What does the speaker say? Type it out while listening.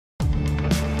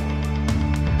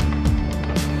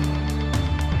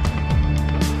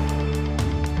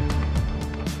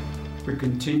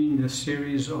continuing the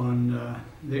series on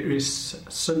there is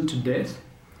sin to death,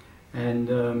 and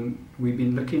we've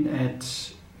been looking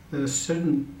at the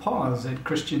certain paths that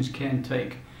Christians can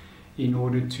take in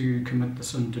order to commit the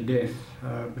sin to death.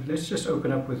 But let's just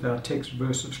open up with our text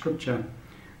verse of Scripture,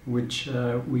 which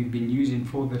we've been using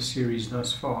for this series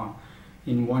thus far,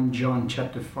 in 1 John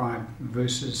chapter 5,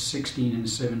 verses 16 and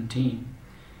 17.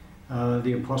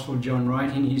 The Apostle John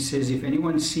writing, he says, "If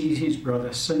anyone sees his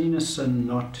brother sinning a sin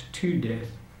not to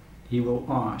death, he will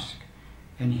ask,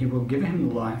 and he will give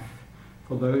him life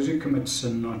for those who commit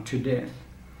sin not to death.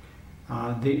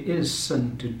 There is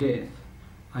sin to death.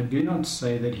 I do not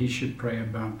say that he should pray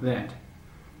about that.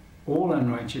 All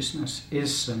unrighteousness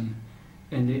is sin,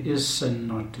 and there is sin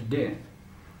not to death."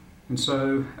 And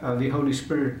so the Holy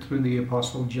Spirit, through the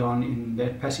Apostle John in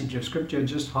that passage of Scripture,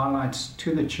 just highlights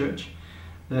to the church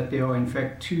that there are in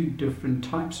fact two different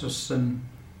types of sin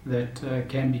that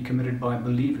can be committed by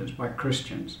believers, by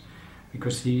Christians.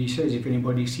 Because he says if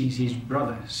anybody sees his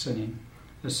brother sinning,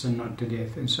 a sin not to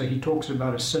death. And so he talks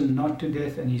about a sin not to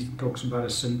death, and he talks about a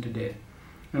sin to death.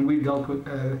 And we've dealt with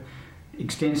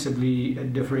extensively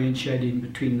differentiating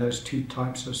between those two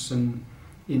types of sin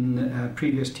in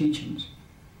previous teachings.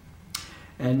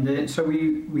 And so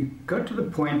we got to the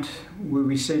point where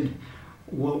we said,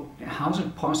 well, how is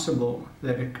it possible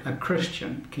that a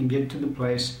Christian can get to the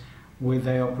place where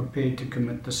they are prepared to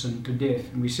commit the sin to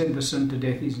death? And we said the sin to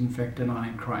death is in fact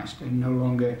denying Christ and no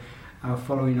longer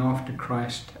following after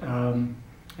Christ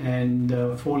and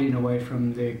falling away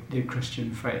from their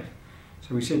Christian faith.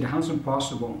 So we said, how is it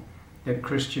possible that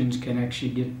Christians can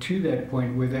actually get to that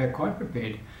point where they are quite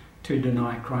prepared to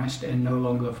deny Christ and no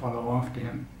longer follow after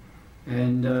him?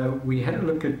 And we had a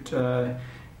look at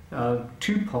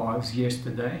two paths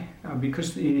yesterday,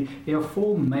 because there are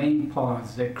four main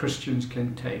paths that Christians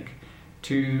can take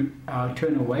to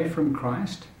turn away from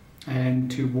Christ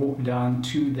and to walk down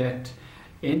to that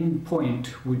end point,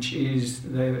 which is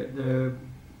the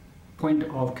point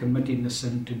of committing the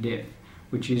sin to death,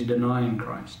 which is denying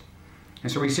Christ.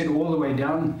 And so we said all the way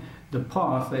down the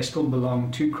path, they still belong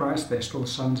to Christ, they're still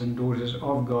sons and daughters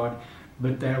of God,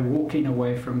 but they're walking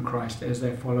away from Christ as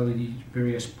they follow these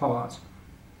various paths.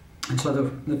 And so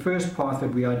the first path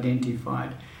that we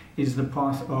identified is the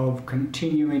path of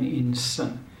continuing in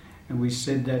sin. And we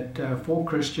said that for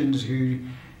Christians who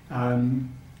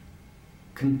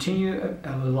continue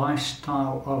a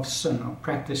lifestyle of sin, or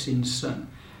practicing sin,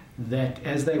 that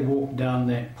as they walk down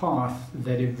that path,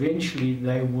 that eventually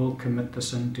they will commit the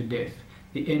sin to death.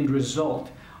 The end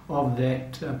result of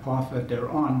that path that they're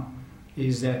on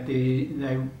is that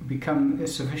they become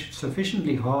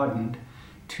sufficiently hardened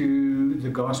to the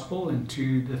gospel and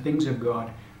to the things of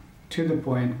God, to the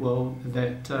point, well,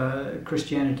 that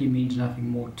Christianity means nothing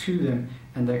more to them,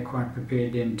 and they're quite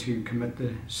prepared then to commit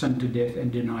the sin to death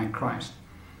and deny Christ.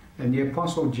 And the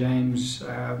Apostle James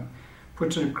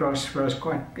puts it across for us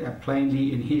quite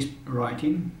plainly in his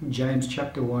writing, James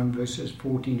chapter 1, verses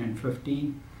 14 and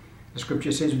 15. The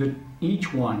Scripture says, "But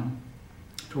each one,"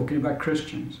 talking about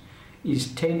Christians,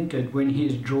 "is tempted when he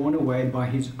is drawn away by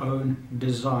his own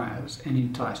desires and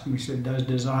enticed." And we said those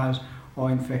desires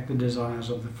are in fact the desires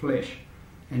of the flesh,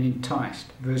 and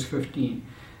enticed. Verse 15,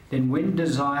 "Then when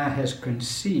desire has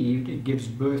conceived, it gives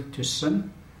birth to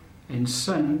sin, and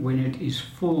sin, when it is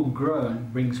full grown,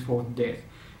 brings forth death."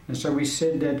 And so we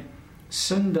said that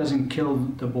sin doesn't kill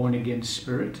the born-again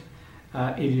spirit.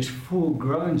 It is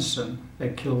full-grown sin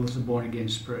that kills the born-again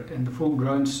spirit. And the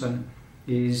full-grown sin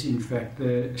is in fact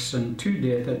the sin to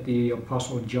death that the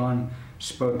Apostle John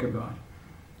spoke about.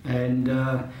 And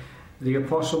the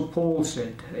Apostle Paul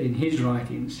said in his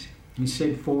writings, he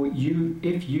said, "For you,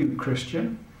 if you,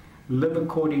 Christian, live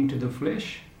according to the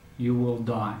flesh, you will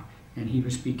die." And he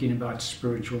was speaking about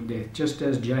spiritual death, just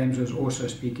as James was also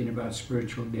speaking about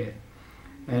spiritual death.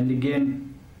 And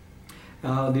again,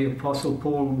 the Apostle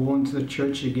Paul warns the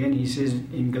church again. He says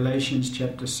in Galatians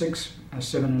chapter 6,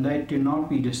 7 and 8, "Do not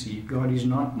be deceived, God is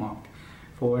not mocked.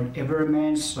 For whatever a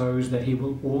man sows, that he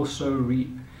will also reap."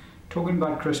 Talking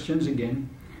about Christians again,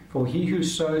 "For he who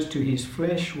sows to his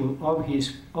flesh will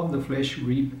of the flesh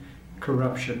reap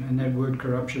corruption." And that word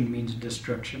corruption means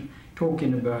destruction,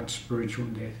 talking about spiritual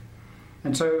death.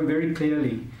 And so very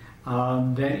clearly,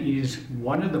 that is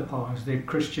one of the paths that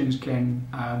Christians can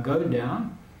go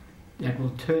down that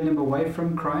will turn them away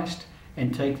from Christ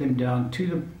and take them down to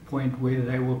the point where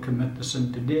they will commit the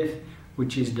sin to death,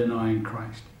 which is denying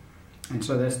Christ. And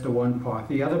so that's the one path.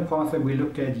 The other path that we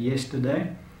looked at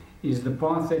yesterday is the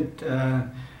path that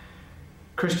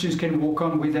Christians can walk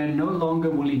on where they no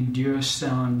longer will endure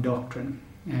sound doctrine.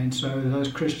 And so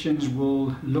those Christians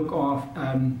will look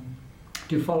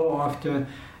to follow after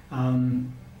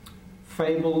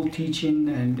fable teaching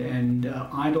and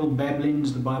idle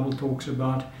babblings the Bible talks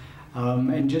about,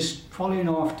 and just following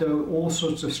after all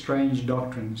sorts of strange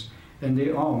doctrines. And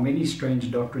there are many strange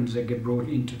doctrines that get brought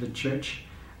into the church,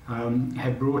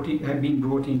 have been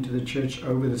brought into the church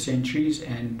over the centuries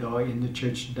and are in the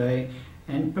church today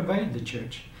and pervade the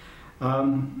church.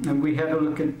 And we had a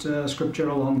look at scripture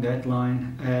along that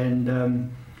line,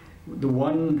 and the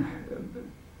one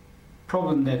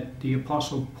problem that the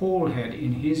Apostle Paul had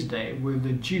in his day were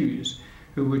the Jews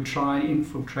who would try and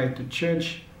infiltrate the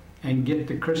church and get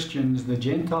the Christians, the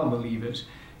Gentile believers,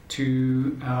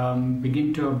 to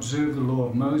begin to observe the law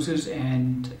of Moses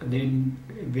and then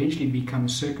eventually become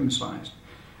circumcised.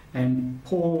 And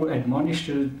Paul admonished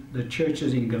the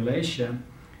churches in Galatia.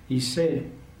 He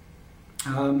said,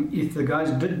 if the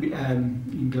guys did,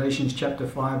 in Galatians chapter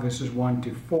 5 verses 1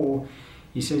 to 4,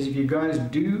 he says, if you guys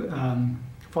do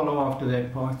follow after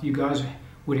that path, you guys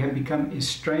would have become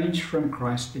estranged from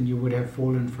Christ and you would have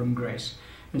fallen from grace.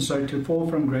 And so to fall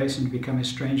from grace and become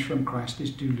estranged from Christ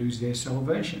is to lose their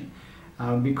salvation.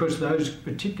 Because those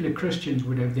particular Christians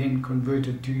would have then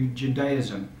converted to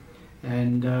Judaism.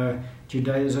 And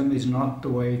Judaism is not the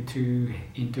way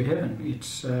into heaven.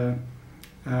 It's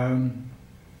an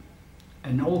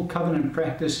old covenant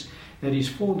practice that is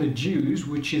for the Jews,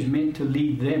 which is meant to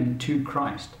lead them to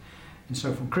Christ. And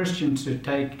so for Christians to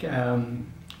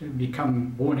become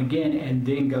born again and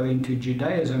then go into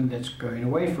Judaism, that's going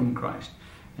away from Christ.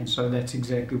 And so that's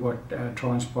exactly what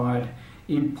transpired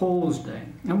in Paul's day.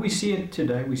 And we see it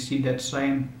today. We see that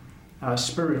same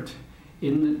spirit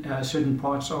in certain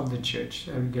parts of the church.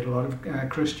 We get a lot of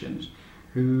Christians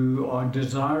who are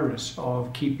desirous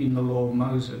of keeping the law of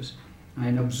Moses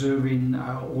and observing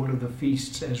all of the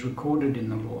feasts as recorded in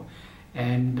the law.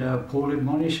 And Paul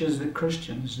admonishes the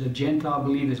Christians, the Gentile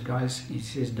believers, guys, he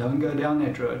says, don't go down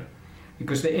that road.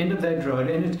 Because the end of that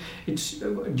road, and it's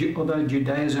although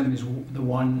Judaism is the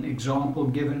one example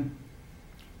given,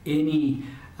 any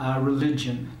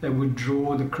religion that would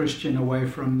draw the Christian away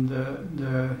from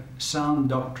the sound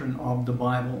doctrine of the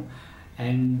Bible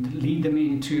and lead them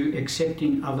into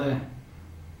accepting other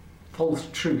false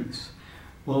truths,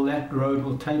 well, that road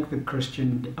will take the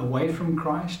Christian away from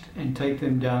Christ and take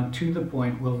them down to the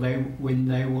point when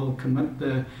they will commit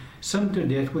the sin to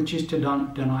death, which is to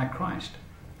deny Christ.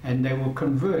 And they will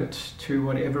convert to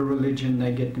whatever religion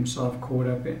they get themselves caught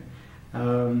up in.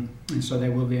 And so they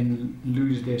will then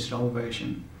lose their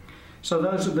salvation. So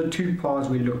those are the two paths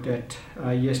we looked at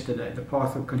yesterday. The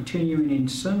path of continuing in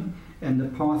sin and the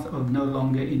path of no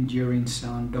longer enduring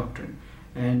sound doctrine.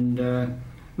 And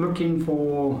looking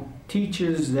for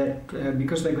teachers that,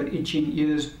 because they've got itching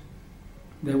ears,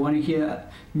 they want to hear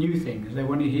new things. They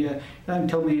want to hear, don't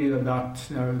tell me about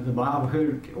the Bible. I've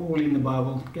heard all in the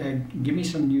Bible. Give me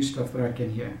some new stuff that I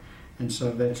can hear. And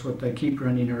so that's what they keep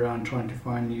running around trying to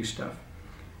find new stuff.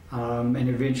 And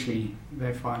eventually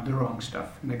they find the wrong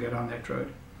stuff and they go down that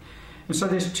road. And so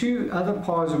there's two other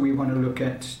paths that we want to look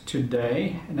at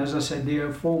today. And as I said, there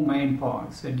are four main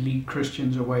paths that lead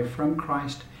Christians away from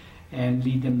Christ and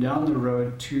lead them down the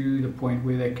road to the point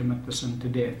where they commit the sin to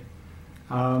death.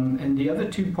 And the other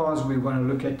two paths we want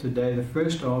to look at today, the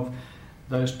first of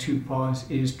those two paths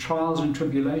is trials and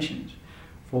tribulations.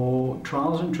 For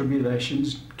trials and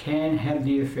tribulations can have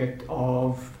the effect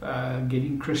of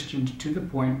getting Christians to the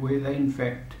point where they in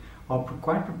fact are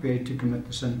quite prepared to commit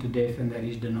the sin to death, and that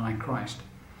is deny Christ.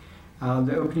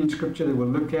 The opening scripture that we'll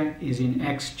look at is in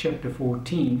Acts chapter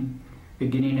 14,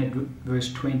 beginning at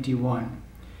verse 21.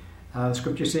 The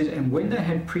scripture says, "And when they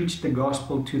had preached the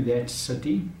gospel to that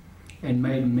city and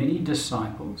made many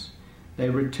disciples, they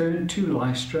returned to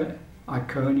Lystra,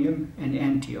 Iconium, and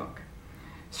Antioch,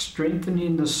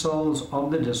 strengthening the souls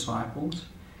of the disciples,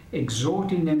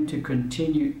 exhorting them to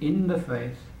continue in the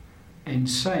faith, and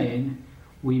saying,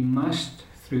 we must,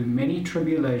 through many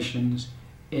tribulations,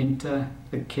 enter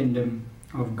the kingdom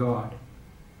of God."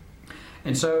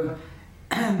 And so,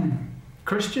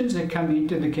 Christians that come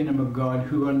into the kingdom of God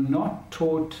who are not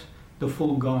taught the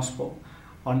full gospel,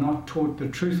 are not taught the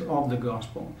truth of the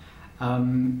gospel,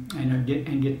 and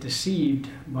get deceived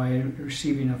by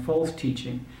receiving a false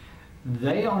teaching,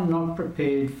 they are not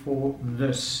prepared for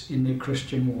this in their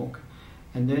Christian walk.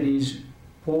 And that is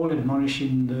Paul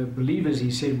admonishing the believers. He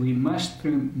said, we must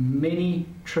through many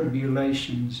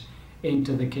tribulations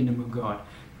enter the kingdom of God.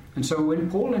 And so when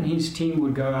Paul and his team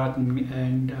would go out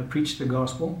and preach the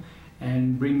gospel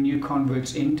and bring new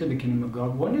converts into the kingdom of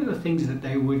God, one of the things that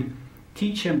they would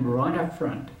teach him right up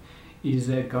front is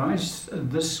that, guys,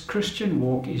 this Christian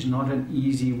walk is not an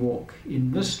easy walk.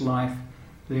 In this life,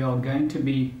 there are going to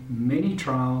be many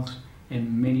trials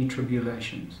and many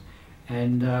tribulations.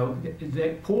 And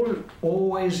Paul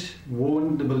always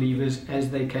warned the believers as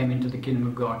they came into the kingdom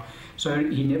of God. So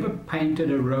he never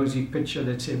painted a rosy picture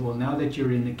that said, well, now that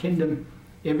you're in the kingdom,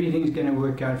 everything's going to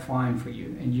work out fine for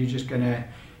you, and you're just going to,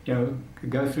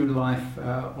 go through life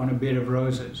on a bed of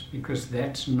roses, because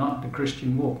that's not the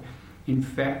Christian walk. In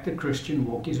fact, the Christian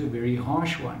walk is a very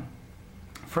harsh one.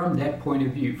 From that point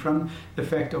of view, from the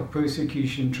fact of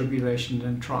persecution, tribulations,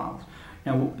 and trials.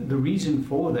 Now, the reason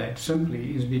for that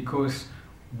simply is because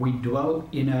we dwell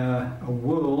in a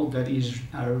world that is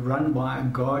run by a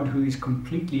God who is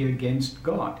completely against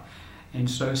God. And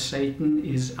so Satan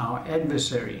is our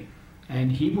adversary.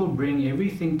 And he will bring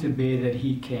everything to bear that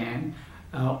he can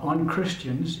on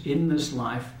Christians in this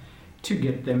life to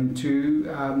get them to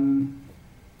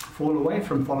fall away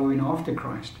from following after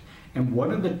Christ. And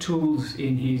one of the tools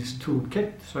in his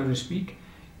toolkit, so to speak,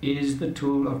 is the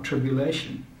tool of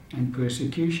tribulation and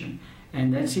persecution.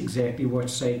 And that's exactly what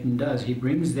Satan does. He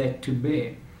brings that to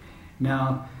bear.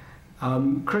 Now,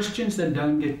 Christians that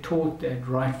don't get taught that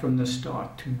right from the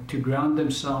start, to ground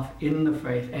themselves in the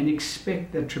faith and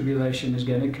expect that tribulation is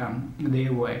going to come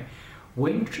their way,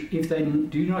 if they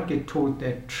do not get taught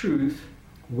that truth,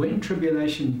 when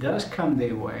tribulation does come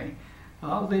their way,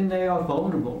 then they are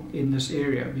vulnerable in this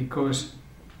area, because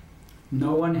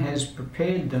no one has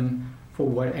prepared them for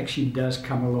what actually does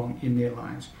come along in their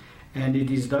lives. And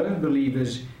it is those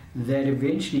believers that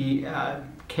eventually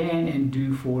can and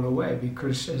do fall away,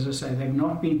 because, as I say, they've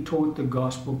not been taught the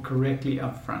gospel correctly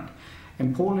up front.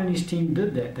 And Paul and his team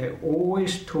did that. They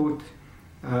always taught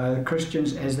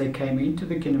Christians as they came into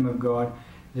the kingdom of God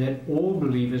that all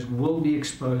believers will be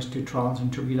exposed to trials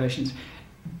and tribulations,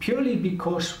 purely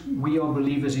because we are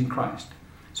believers in Christ.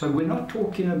 So we're not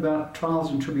talking about trials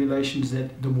and tribulations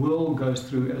that the world goes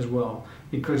through as well,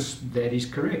 because that is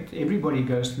correct. Everybody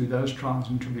goes through those trials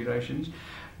and tribulations.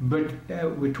 But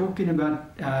we're talking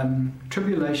about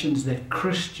tribulations that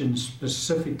Christians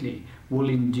specifically will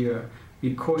endure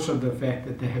because of the fact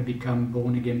that they have become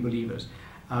born-again believers.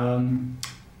 Our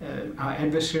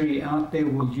adversary out there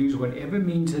will use whatever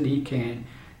means that he can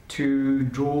to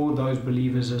draw those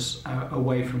believers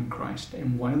away from Christ.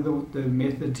 And one of the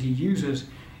methods he uses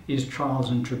is trials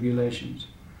and tribulations.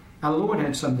 Our Lord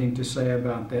had something to say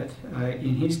about that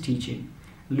in his teaching.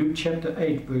 Luke chapter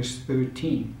 8, verse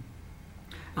 13.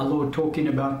 Our Lord talking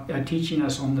about teaching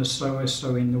us on the sower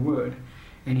sowing the word.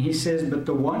 And he says, but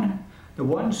the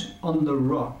ones on the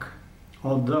rock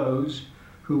are those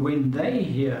who, when they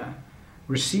hear,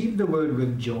 receive the word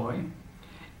with joy,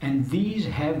 and these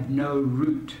have no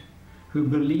root, who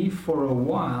believe for a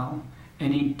while,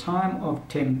 and in time of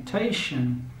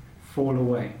temptation fall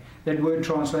away. That word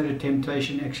translated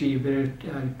temptation, actually a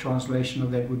better translation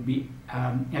of that would be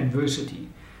adversity.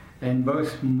 And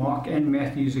both Mark and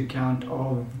Matthew's account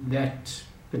of that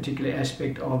particular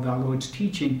aspect of our Lord's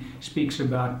teaching speaks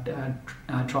about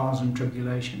trials and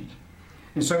tribulations.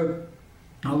 And so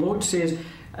our Lord says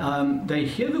they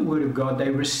hear the word of God,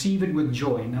 they receive it with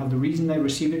joy. Now the reason they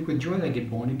receive it with joy, they get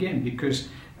born again, because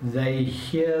they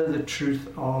hear the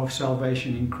truth of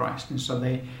salvation in Christ. And so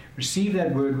they receive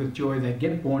that word with joy, they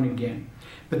get born again.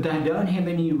 But they don't have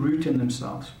any root in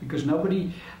themselves, because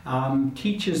nobody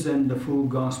teaches them the full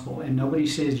gospel, and nobody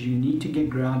says you need to get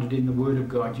grounded in the word of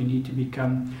God, you need to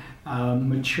become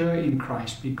mature in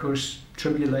Christ, because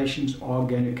tribulations are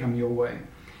going to come your way.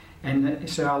 And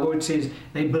so our Lord says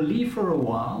they believe for a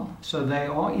while, so they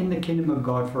are in the kingdom of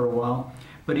God for a while,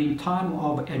 but in time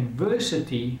of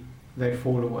adversity they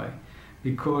fall away,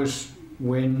 because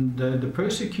when the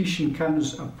persecution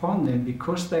comes upon them,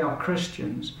 because they are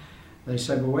Christians, they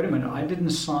say, well, wait a minute, I didn't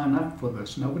sign up for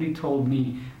this. Nobody told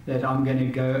me that I'm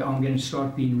going to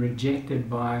start being rejected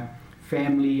by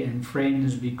family and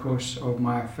friends because of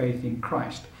my faith in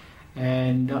Christ.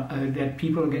 And that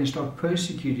people are going to start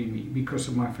persecuting me because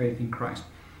of my faith in Christ.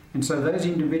 And so those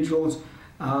individuals,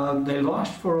 they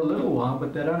last for a little while,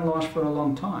 but they don't last for a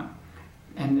long time.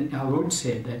 And our Lord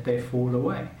said that they fall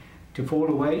away. To fall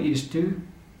away is to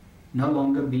no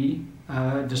longer be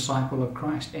a disciple of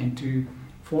Christ, and to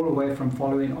fall away from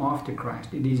following after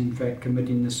Christ. It is in fact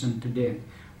committing the sin to death,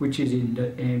 which is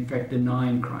in fact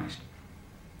denying Christ.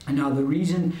 And now the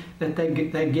reason that they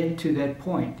get to that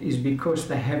point is because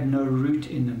they have no root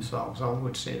in themselves, our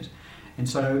Lord says. And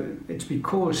so it's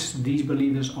because these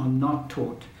believers are not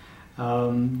taught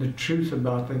the truth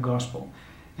about the gospel.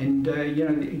 And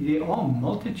there are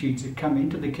multitudes that come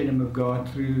into the kingdom of God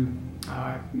through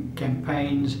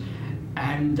campaigns,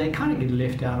 and they kind of get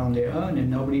left out on their own, and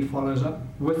nobody follows up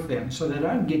with them. So they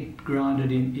don't get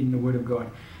grounded in the Word of God.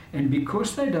 And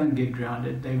because they don't get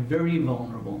grounded, they're very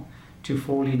vulnerable to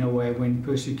falling away when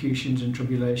persecutions and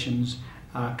tribulations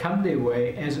come their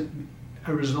way as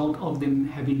a result of them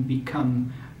having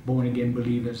become born-again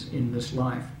believers in this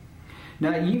life.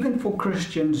 Now, even for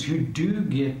Christians who do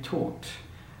get taught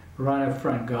right up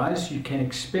front, guys, you can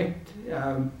expect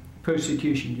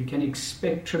persecution. You can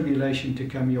expect tribulation to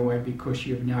come your way because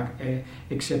you have now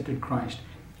accepted Christ.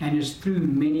 And it's through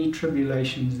many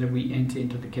tribulations that we enter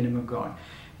into the kingdom of God.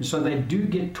 And so they do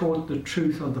get taught the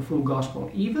truth of the full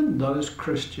gospel. Even those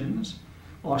Christians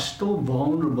are still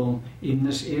vulnerable in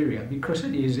this area because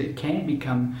it can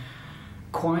become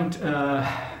quite an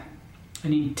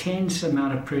intense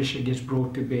amount of pressure gets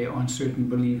brought to bear on certain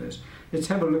believers. Let's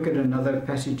have a look at another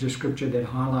passage of scripture that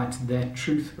highlights that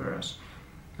truth for us.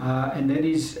 And that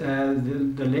is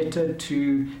the letter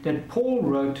that Paul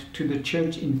wrote to the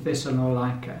church in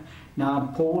Thessalonica.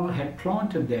 Now, Paul had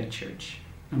planted that church.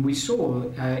 And we saw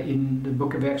in the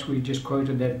book of Acts, we just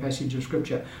quoted that passage of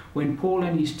scripture, when Paul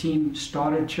and his team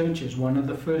started churches, one of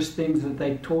the first things that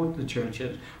they taught the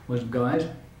churches was, guys,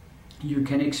 you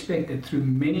can expect that through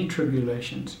many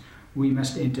tribulations, we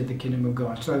must enter the kingdom of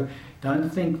God. So don't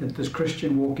think that this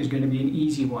Christian walk is going to be an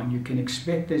easy one. You can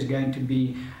expect there's going to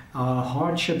be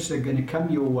hardships that are going to come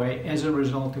your way as a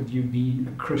result of you being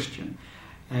a Christian.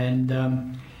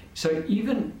 And so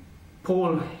even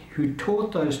Paul, who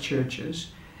taught those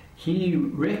churches, he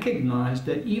recognized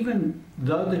that even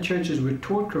though the churches were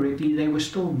taught correctly, they were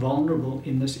still vulnerable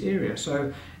in this area.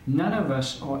 So none of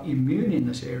us are immune in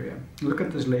this area. Look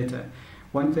at this letter,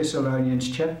 1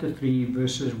 Thessalonians chapter 3,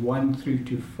 verses 1 through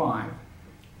to 5.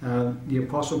 The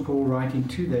Apostle Paul writing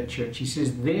to that church, he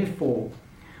says, "Therefore,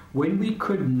 when we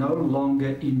could no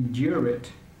longer endure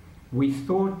it, we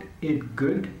thought it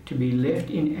good to be left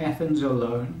in Athens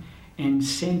alone, and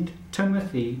sent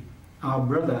Timothy, our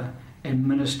brother and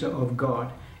minister of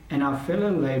God, and our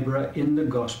fellow laborer in the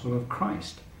gospel of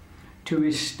Christ, to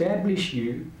establish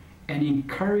you and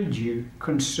encourage you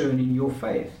concerning your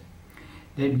faith,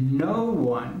 that no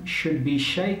one should be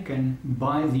shaken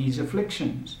by these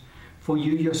afflictions. For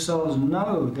you yourselves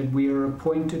know that we are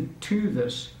appointed to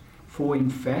this. For in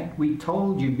fact, we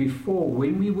told you before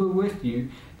when we were with you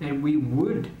that we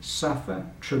would suffer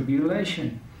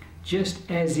tribulation, just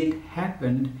as it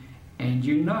happened, and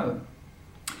you know."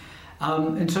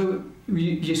 And so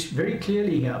just very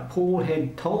clearly here, Paul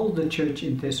had told the church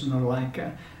in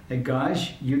Thessalonica that,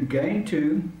 guys, you're going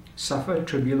to suffer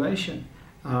tribulation.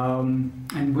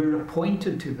 And we're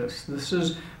appointed to this. This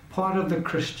is part of the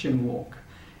Christian walk.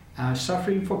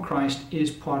 Suffering for Christ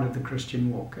is part of the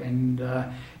Christian walk. And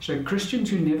so Christians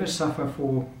who never suffer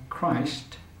for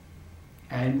Christ,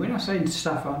 and when I say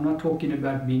suffer, I'm not talking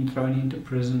about being thrown into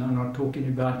prison. I'm not talking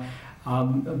about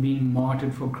being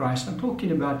martyred for Christ. I'm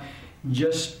talking about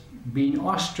just being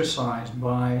ostracized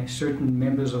by certain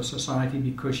members of society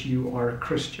because you are a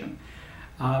Christian.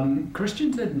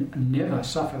 Christians that never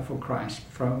suffer for Christ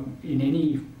in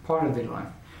any part of their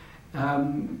life,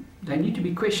 they need to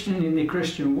be questioned in their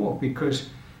Christian walk, because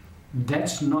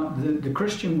that's not the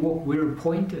Christian walk. We're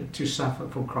appointed to suffer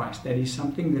for Christ. That is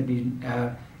something that is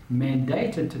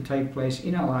mandated to take place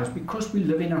in our lives because we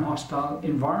live in a hostile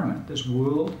environment. This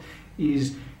world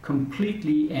is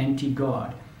completely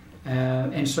anti-God.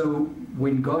 And so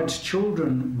when God's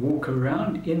children walk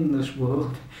around in this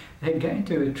world, they're going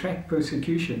to attract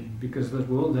persecution because this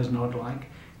world does not like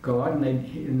God,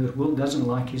 and this world doesn't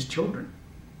like his children.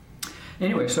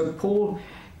 Anyway, so Paul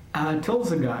tells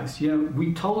the guys,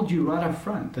 we told you right up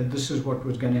front that this is what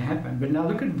was going to happen. But now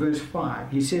look at verse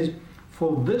 5. He says,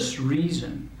 "For this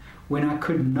reason, when I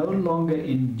could no longer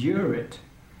endure it,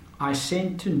 I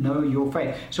sent to know your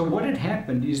faith." So what had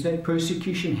happened is that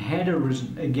persecution had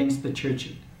arisen against the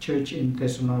church in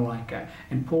Thessalonica,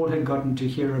 and Paul had gotten to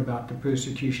hear about the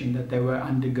persecution that they were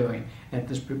undergoing at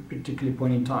this particular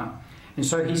point in time. And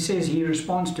so he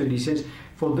responds to it. He says,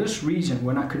 "For this reason,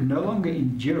 when I could no longer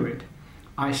endure it,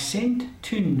 I sent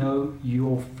to know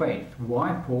your faith."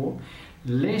 Why, Paul?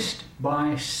 "Lest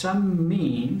by some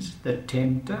means the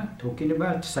tempter," talking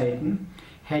about Satan,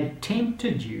 "had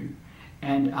tempted you,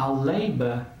 and our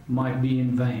labor might be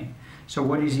in vain." So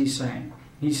what is he saying?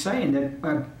 He's saying that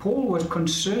Paul was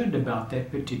concerned about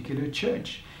that particular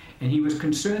church. And he was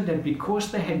concerned that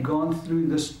because they had gone through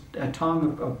this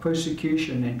time of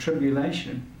persecution and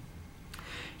tribulation,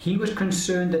 he was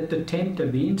concerned that the tempter,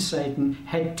 being Satan,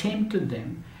 had tempted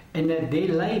them, and that their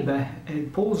labor,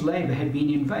 Paul's labor, had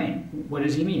been in vain. What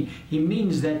does he mean? He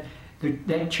means that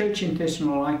that church in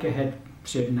Thessalonica had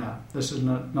said, "No, this is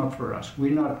not for us. We're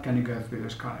not going to go through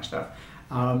this kind of stuff.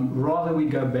 Rather we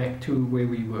go back to where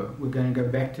we were. We're going to go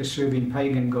back to serving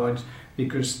pagan gods,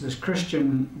 because this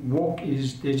Christian walk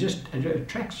it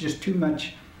attracts just too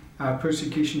much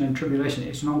persecution and tribulation.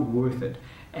 It's not worth it."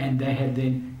 and they had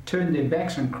then turned their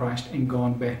backs on Christ and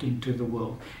gone back into the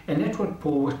world. And that's what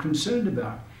Paul was concerned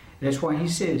about. That's why he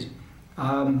says,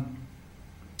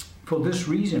 for this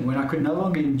reason, when I could no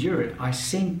longer endure it, I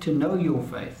sent to know your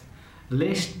faith,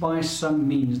 lest by some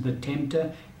means the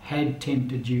tempter had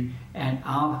tempted you and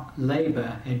our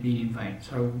labor had been in vain.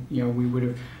 So, we would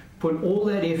have put all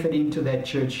that effort into that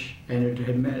church and it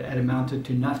had amounted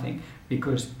to nothing,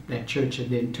 because that church had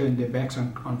then turned their backs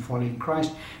on following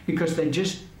Christ, because they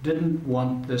just didn't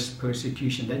want this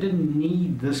persecution. They didn't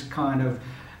need this kind of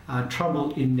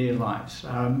trouble in their lives.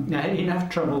 They had enough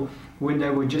trouble when they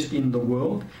were just in the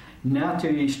world. Now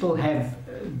to still have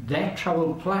that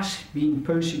trouble plus being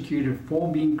persecuted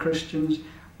for being Christians,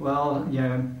 well,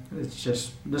 it's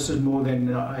just, this is more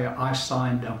than I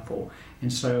signed up for.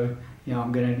 And so,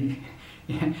 I'm going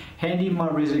to hand in my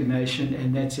resignation,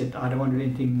 and that's it. I don't want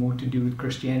anything more to do with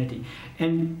Christianity.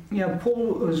 And,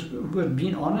 Paul was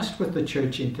being honest with the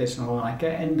church in Thessalonica,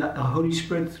 and the Holy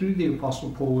Spirit through the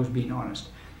Apostle Paul was being honest.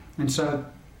 And so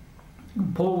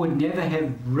Paul would never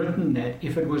have written that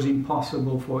if it was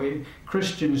impossible for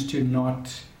Christians to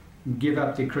not give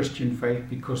up their Christian faith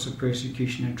because of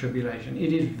persecution and tribulation.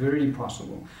 It is very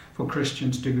possible for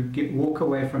Christians to walk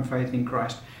away from faith in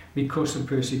Christ because of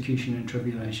persecution and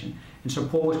tribulation. And so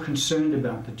Paul was concerned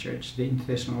about the church in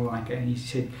Thessalonica, and he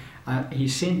said he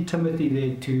sent Timothy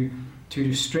there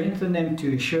to strengthen them,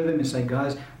 to assure them and say,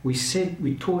 guys, we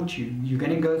taught you, you're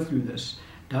going to go through this.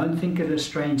 Don't think it a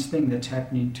strange thing that's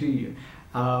happening to you,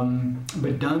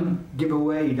 but don't give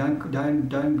away,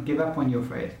 don't give up on your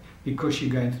faith because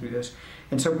you're going through this.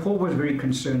 And so Paul was very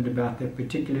concerned about that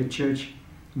particular church,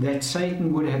 that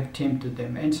Satan would have tempted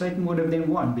them, and Satan would have then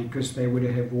won because they would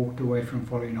have walked away from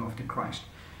following after Christ.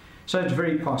 So it's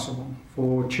very possible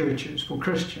for churches, for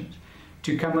Christians,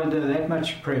 to come under that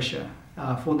much pressure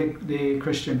for their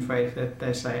Christian faith that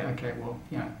they say, okay, well,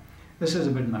 this is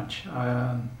a bit much.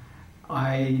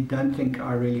 I don't think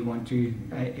I really want to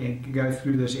go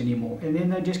through this anymore. And then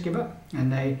they just give up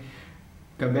and they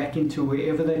go back into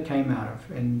wherever they came out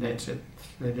of, and that's it.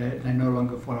 They no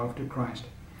longer follow after Christ.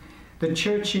 The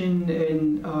church in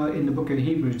the book of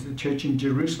Hebrews, the church in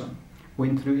Jerusalem,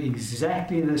 went through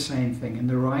exactly the same thing. And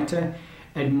the writer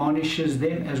admonishes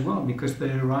them as well, because the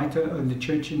writer of the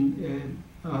church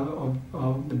of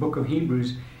the book of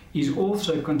Hebrews is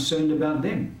also concerned about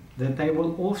them, that they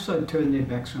will also turn their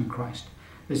backs on Christ.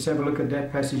 Let's have a look at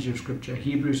that passage of Scripture,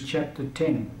 Hebrews chapter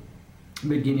 10,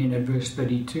 beginning at verse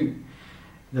 32.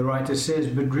 The writer says,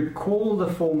 "But recall the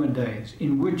former days,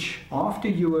 in which, after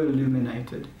you were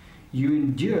illuminated, you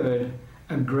endured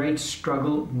a great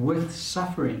struggle with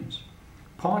sufferings,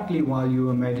 partly while you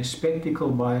were made a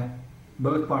spectacle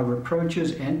both by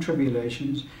reproaches and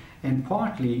tribulations, and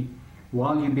partly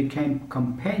while you became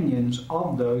companions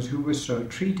of those who were so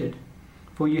treated.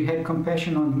 For you had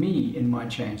compassion on me in my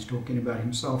chains," talking about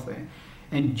himself there,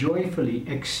 "and joyfully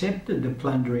accepted the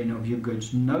plundering of your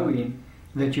goods, knowing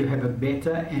that you have a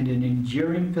better and an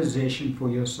enduring possession for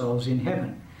yourselves in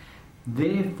heaven.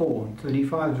 Therefore,"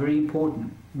 35 is very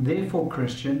important, "therefore,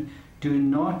 Christian, do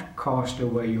not cast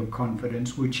away your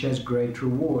confidence, which has great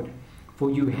reward. For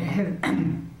you have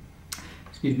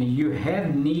you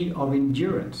have need of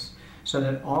endurance, so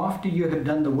that after you have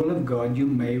done the will of God, you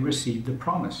may receive the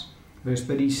promise." Verse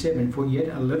 37, "For yet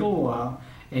a little while,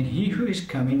 and he who is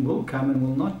coming will come and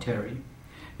will not tarry.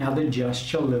 Now the just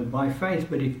shall live by faith,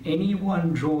 but if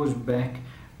anyone draws back,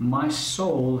 my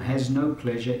soul has no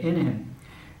pleasure in him."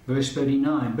 Verse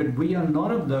 39, "But we are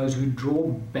not of those who draw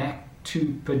back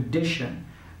to perdition,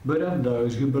 but of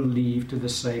those who believe to the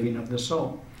saving of the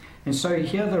soul." And so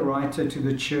here the writer to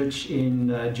the church in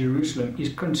Jerusalem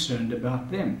is concerned about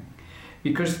them,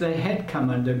 because they had come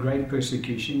under great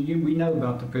persecution. We know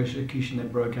about the persecution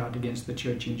that broke out against the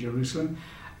church in Jerusalem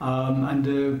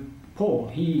under Paul.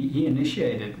 He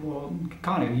initiated,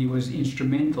 he was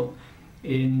instrumental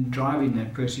in driving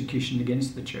that persecution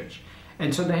against the church.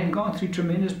 And so they had gone through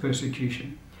tremendous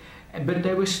persecution. But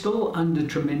they were still under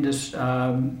tremendous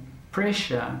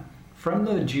pressure from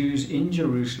the Jews in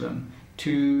Jerusalem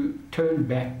to turn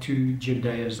back to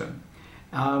Judaism.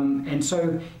 And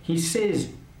so he says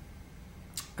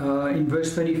in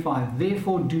verse 35,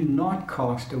 "Therefore do not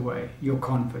cast away your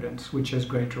confidence, which has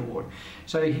great reward."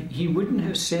 So he wouldn't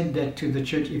have said that to the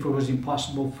church if it was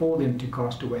impossible for them to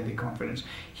cast away their confidence.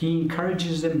 He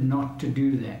encourages them not to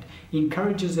do that. He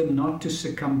encourages them not to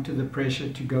succumb to the pressure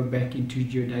to go back into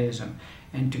Judaism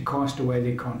and to cast away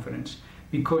their confidence.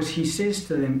 Because he says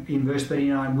to them in verse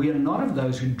 39, "We are not of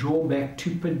those who draw back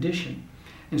to perdition."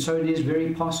 And so it is very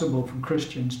possible for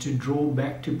Christians to draw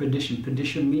back to perdition.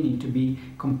 Perdition meaning to be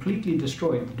completely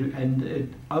destroyed.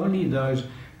 And only those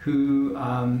who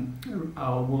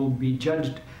will be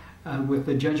judged with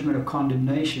the judgment of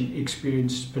condemnation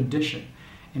experience perdition.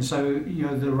 And so,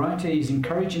 the writer is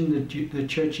encouraging the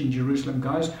church in Jerusalem,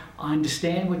 guys, I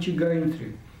understand what you're going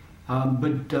through,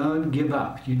 but don't give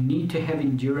up. You need to have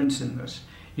endurance in this.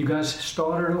 You guys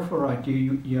started off all right.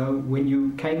 When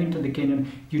you came into the kingdom,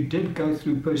 you did go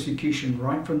through persecution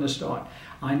right from the start.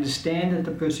 I understand that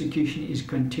the persecution is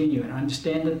continuing. I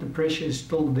understand that the pressure is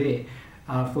still there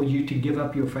for you to give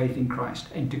up your faith in Christ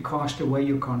and to cast away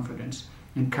your confidence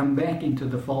and come back into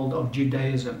the fold of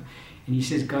Judaism. And he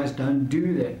says, guys, don't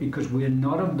do that, because we're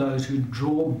not of those who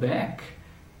draw back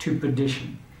to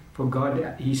perdition. For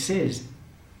God, he says,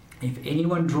 if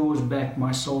anyone draws back,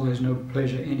 my soul has no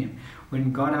pleasure in him.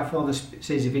 When God our Father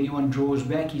says if anyone draws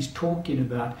back, he's talking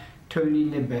about turning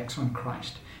their backs on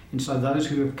Christ. And so those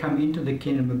who have come into the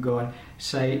kingdom of God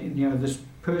say, this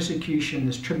persecution,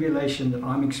 this tribulation that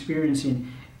I'm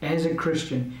experiencing as a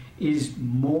Christian is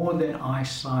more than I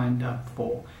signed up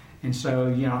for. And so,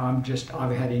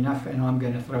 I've had enough, and I'm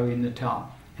going to throw in the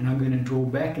towel. And I'm going to draw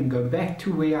back and go back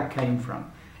to where I came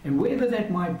from. And wherever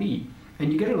that might be.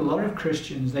 And you get a lot of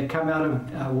Christians, they come out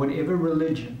of whatever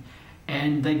religion,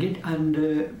 and they get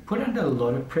put under a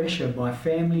lot of pressure by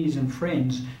families and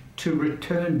friends to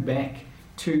return back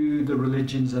to the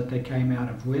religions that they came out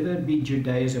of, whether it be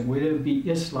Judaism, whether it be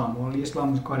Islam. Well,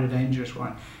 Islam is quite a dangerous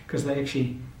one, because they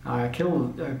actually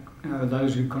kill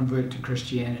those who convert to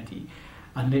Christianity,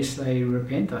 unless they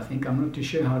repent, I think. I'm not too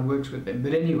sure how it works with them.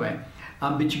 But anyway,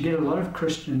 but you get a lot of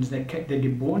Christians that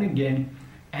get born again,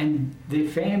 and their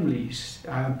families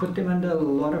put them under a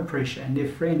lot of pressure, and their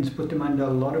friends put them under a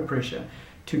lot of pressure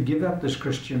to give up this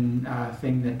Christian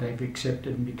thing that they've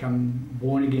accepted and become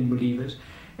born-again believers,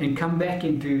 and come back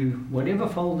into whatever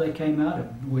fold they came out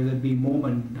of, whether it be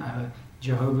Mormon,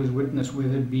 Jehovah's Witness,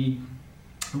 whether it be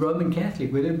Roman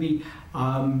Catholic, whether it be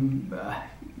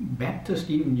Baptist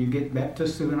even. You get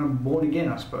Baptists who are born again,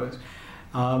 I suppose.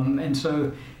 And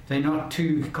so they're not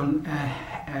too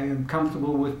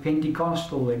comfortable with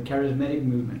Pentecostal and charismatic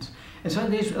movements. And so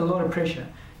there's a lot of pressure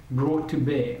brought to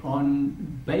bear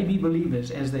on baby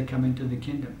believers as they come into the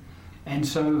kingdom. And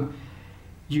so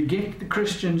you get the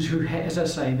Christians who, as I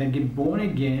say, they get born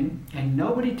again, and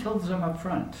nobody tells them up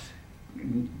front,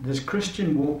 this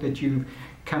Christian walk that you've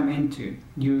come into,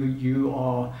 you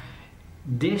are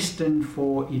destined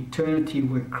for eternity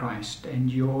with Christ, and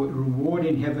your reward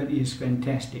in heaven is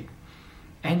fantastic.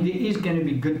 And there is going to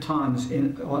be good times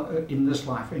in this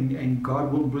life, and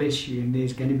God will bless you, and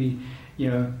there's going to be,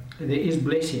 there is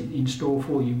blessing in store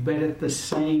for you. But at the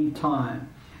same time,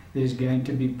 there's going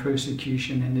to be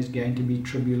persecution, and there's going to be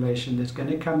tribulation that's going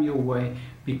to come your way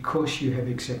because you have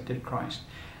accepted Christ.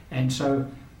 And so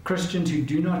Christians who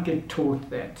do not get taught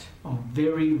that are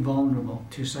very vulnerable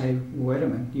to say, wait a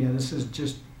minute, this is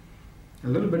just a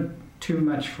little bit too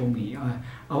much for me. I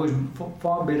was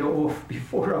far better off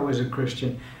before I was a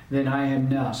Christian than I am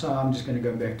now, so I'm just going to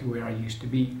go back to where I used to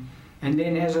be. And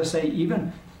then, as I say,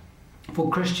 even for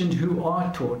Christians who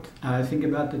are taught, think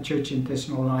about the church in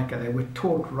Thessalonica. They were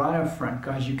taught right up front,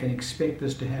 guys, you can expect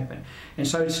this to happen. And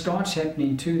so it starts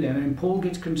happening to them, and Paul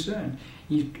gets concerned.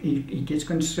 He gets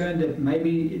concerned that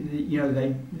maybe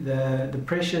the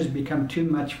pressures become too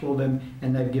much for them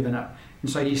and they've given up. And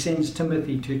so he sends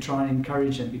Timothy to try and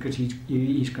encourage them, because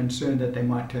he's concerned that they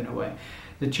might turn away.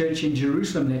 The church in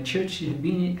Jerusalem, that church had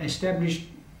been established,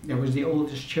 it was the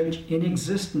oldest church in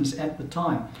existence at the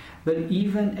time. But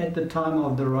even at the time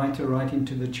of the writer writing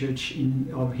to the church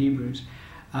of Hebrews,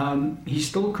 he's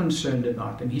still concerned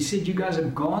about them. He said, you guys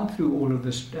have gone through all of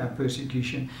this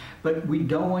persecution, but we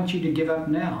don't want you to give up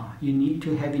now. You need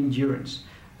to have endurance,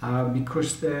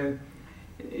 because the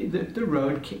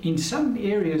road, in some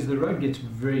areas, the road gets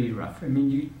very rough. I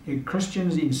mean,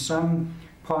 Christians in some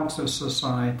parts of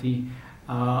society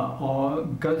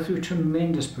go through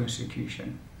tremendous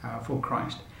persecution for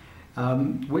Christ.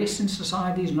 Western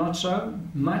society is not so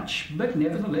much, but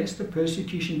nevertheless, the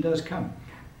persecution does come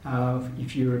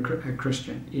if you're a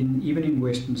Christian, even in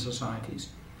Western societies.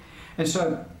 And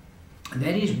so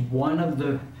that is one of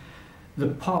the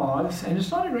paths, and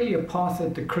it's not really a path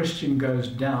that the Christian goes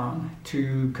down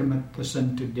to commit the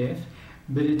sin to death,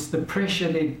 but it's the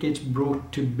pressure that gets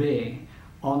brought to bear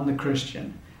on the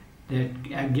Christian that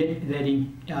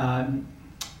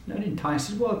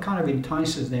kind of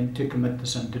entices them to commit the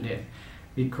sin to death,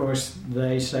 because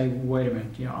they say, wait a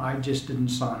minute, I just didn't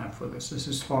sign up for this. This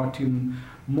is far too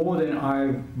more than I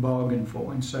bargained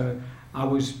for. And so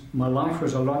my life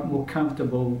was a lot more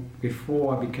comfortable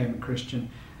before I became a Christian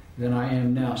than I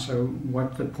am now. So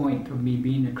what's the point of me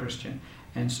being a Christian?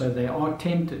 And so they are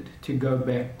tempted to go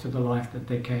back to the life that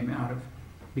they came out of.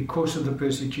 because of the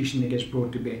persecution that gets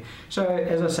brought to bear. So,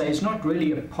 as I say, it's not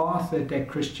really a path that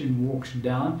Christian walks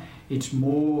down. It's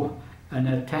more an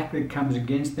attack that comes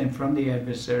against them from the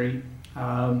adversary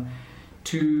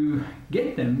to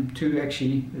get them to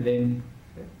actually then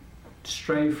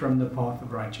stray from the path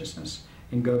of righteousness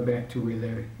and go back to where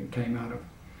they came out of.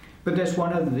 But that's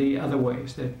one of the other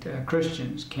ways that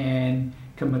Christians can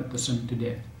commit the sin to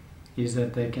death, is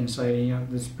that they can say, you know,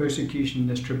 this persecution,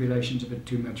 this tribulation is a bit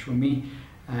too much for me,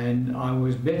 and I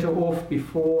was better off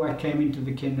before I came into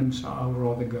the kingdom, so I'll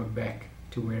rather go back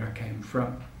to where I came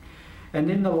from. And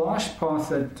then the last path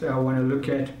that I want to look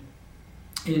at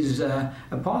is a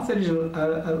path that is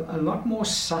a lot more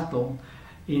subtle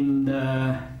in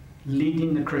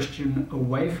leading the Christian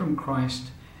away from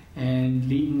Christ and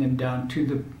leading them down to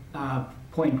the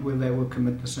point where they will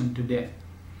commit the sin to death.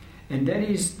 And that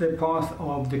is the path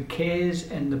of the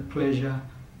cares and the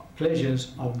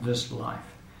pleasures of this life.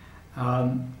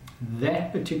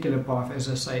 That particular path, as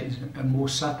I say, is a more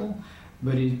subtle,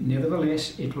 but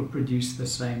nevertheless it will produce the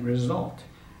same result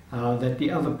that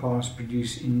the other paths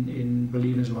produce in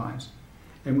believers' lives.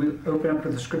 And we'll open up to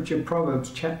the scripture,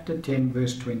 Proverbs chapter 10,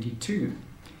 verse 22.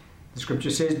 The scripture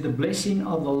says, "The blessing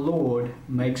of the Lord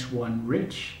makes one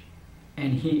rich,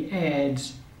 and he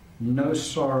adds no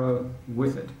sorrow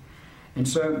with it." And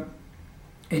so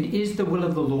it is the will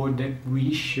of the Lord that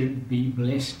we should be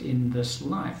blessed in this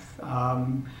life.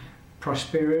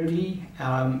 Prosperity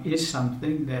is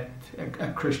something that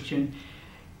a Christian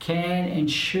can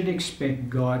and should expect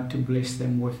God to bless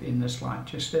them with in this life,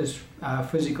 just as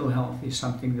physical health is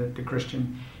something that the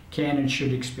Christian can and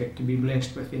should expect to be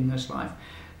blessed with in this life.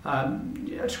 I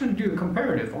just want to do a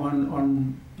comparative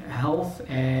on health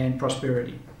and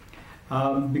prosperity,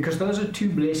 because those are two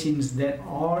blessings that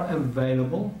are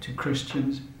available to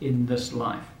Christians in this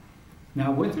life.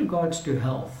 Now, with regards to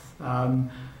health,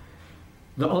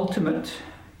 the ultimate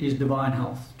is divine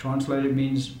health. Translated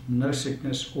means no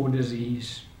sickness or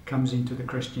disease comes into the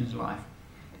Christian's life.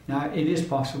 Now, it is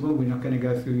possible, we're not going to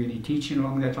go through any teaching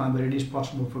along that line, but it is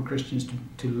possible for Christians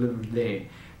to live there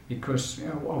because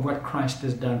of what Christ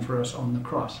has done for us on the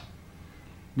cross.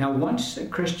 Now, once a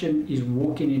Christian is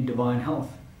walking in divine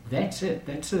health, that's it.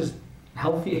 That's as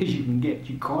healthy as you can get.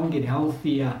 You can't get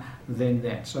healthier than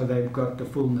that. So they've got the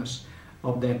fullness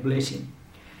of that blessing.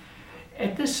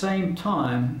 At the same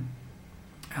time,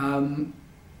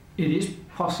 it is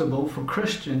possible for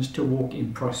Christians to walk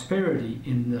in prosperity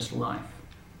in this life.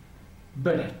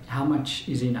 But how much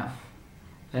is enough?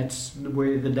 That's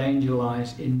where the danger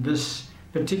lies in this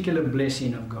particular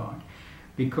blessing of God.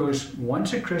 Because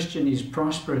once a Christian is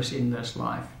prosperous in this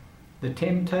life, the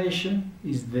temptation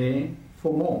is there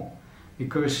for more.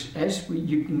 Because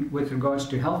with regards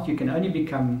to health, you can only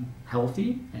become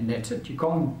healthy, and that's it. You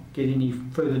can't get any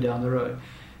further down the road.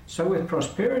 So with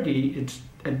prosperity, it's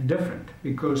different,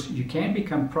 because you can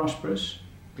become prosperous,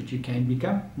 but you can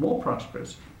become more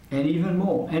prosperous, and even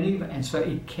more, and so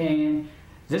it can.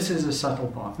 This is a subtle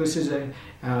path. This is a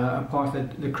path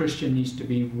that the Christian needs to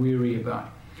be wary about,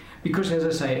 because, as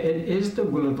I say, it is the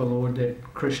will of the Lord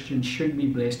that Christians should be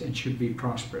blessed and should be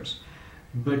prosperous.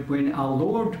 But when our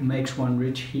Lord makes one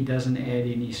rich, He doesn't add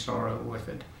any sorrow with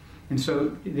it. And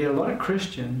so there are a lot of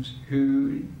Christians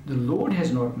who the Lord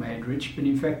has not made rich, but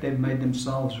in fact they've made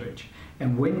themselves rich.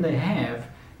 And when they have,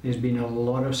 there's been a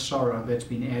lot of sorrow that's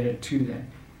been added to that.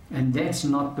 And that's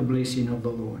not the blessing of the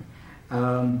Lord.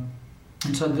 And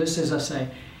so this, as I say,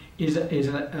 is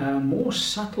a more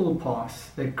subtle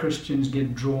path that Christians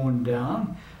get drawn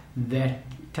down, that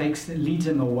leads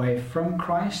them away from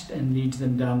Christ and leads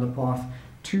them down the path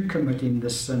to committing the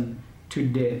sin to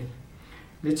death.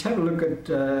 Let's have a look at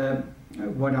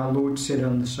what our Lord said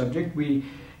on the subject.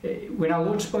 When our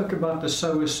Lord spoke about the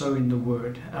sower sowing the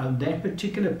word, that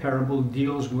particular parable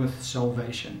deals with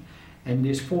salvation. And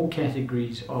there's 4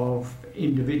 categories of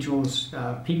individuals,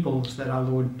 peoples that our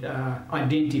Lord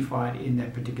identified in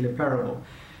that particular parable.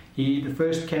 The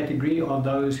first category are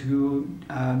those who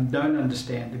don't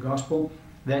understand the gospel.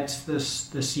 That's the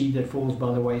seed that falls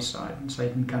by the wayside. And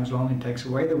Satan comes along and takes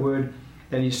away the word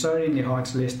that is sown in their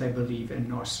hearts, lest they believe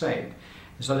and are saved.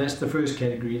 So that's the first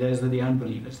category. Those are the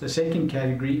unbelievers. The second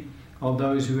category are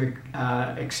those who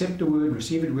accept the word,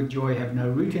 receive it with joy, have no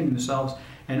root in themselves,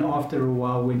 and after a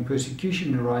while, when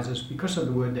persecution arises because of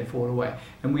the word, they fall away.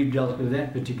 And we've dealt with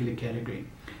that particular category.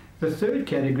 The third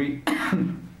category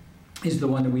is the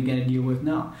one that we're going to deal with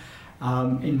now,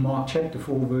 in Mark chapter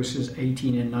 4, verses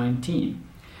 18 and 19.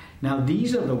 Now,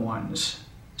 these are the ones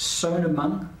sown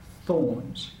among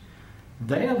thorns.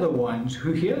 They are the ones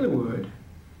who hear the word,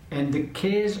 and the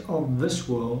cares of this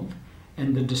world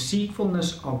and the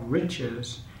deceitfulness of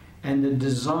riches and the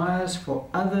desires for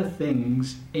other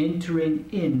things entering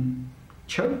in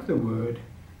choke the word,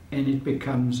 and it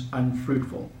becomes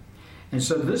unfruitful. And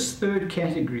so this third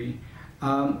category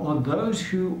are those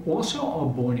who also are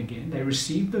born again. They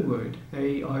receive the word.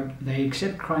 They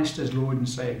accept Christ as Lord and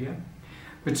Savior.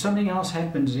 But something else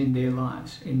happens in their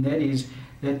lives, and that is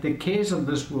that the cares of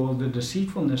this world, the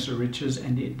deceitfulness of riches,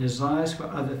 and the desires for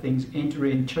other things enter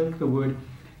in, choke the word,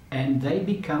 and they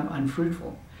become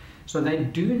unfruitful. So they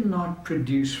do not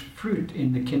produce fruit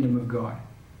in the kingdom of God.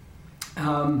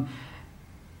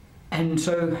 And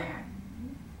so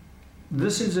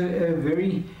this is a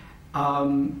very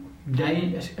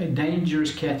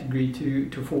dangerous category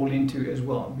to fall into as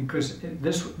well, because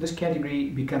this category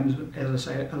becomes, as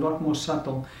I say, a lot more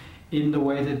subtle in the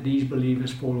way that these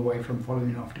believers fall away from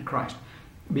following after Christ,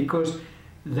 because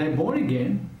they're born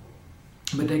again,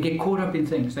 but they get caught up in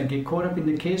things. They get caught up in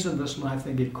the cares of this life.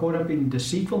 They get caught up in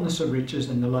deceitfulness of riches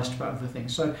and the lust for other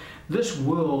things. So this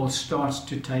world starts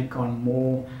to take on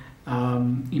more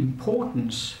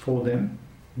importance for them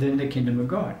than the kingdom of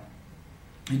God.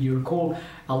 And you recall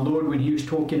our Lord, when he was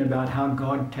talking about how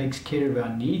God takes care of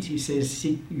our needs, he says,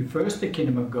 seek you first the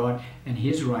kingdom of God and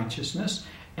his righteousness,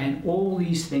 and all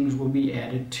these things will be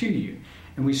added to you.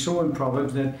 And we saw in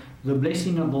Proverbs that the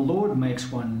blessing of the Lord makes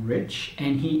one rich,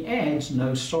 and he adds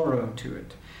no sorrow to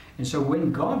it. And so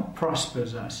when God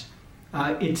prospers us,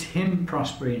 it's him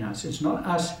prospering us. It's not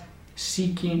us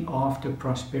seeking after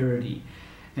prosperity.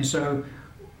 And so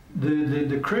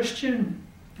the Christian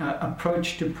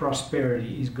approach to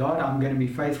prosperity is, God, I'm going to be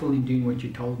faithful in doing what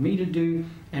you told me to do,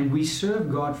 and we serve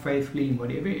God faithfully in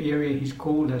whatever area he's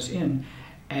called us in,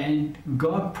 and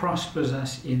God prospers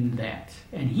us in that,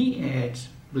 and he adds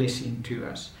blessing to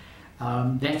us.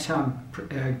 That's how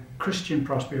Christian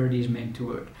prosperity is meant to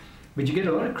work. But you get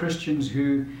a lot of Christians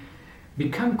who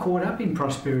become caught up in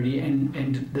prosperity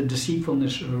and the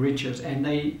deceitfulness of riches and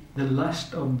the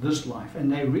lust of this life, and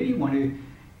they really want to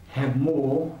have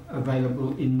more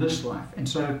available in this life, and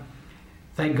so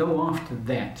they go after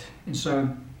that. And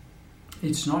so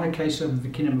it's not a case of the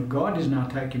kingdom of God is now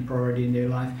taking priority in their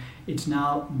life. It's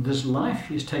now this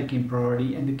life is taking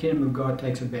priority, and the kingdom of God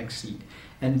takes a back seat,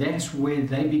 and that's where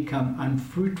they become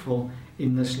unfruitful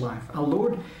in this life. Our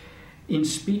Lord, in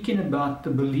speaking about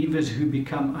the believers who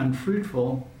become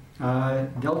unfruitful,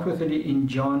 dealt with it in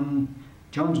John's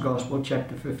Gospel,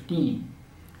 chapter 15,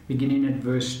 beginning at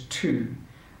verse 2.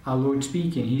 Our Lord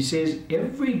speaking, he says,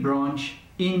 every branch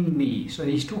in me. So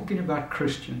he's talking about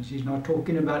Christians. He's not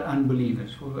talking about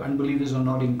unbelievers, for unbelievers are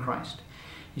not in Christ.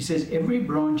 He says, every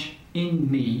branch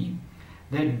in me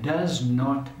that does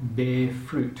not bear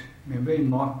fruit. Remember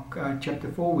in Mark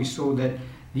chapter 4, we saw that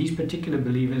these particular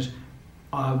believers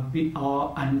are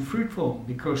unfruitful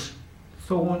because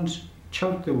thorns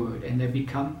choke the word and they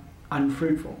become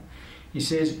unfruitful. He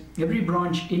says, every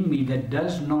branch in me that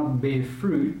does not bear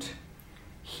fruit,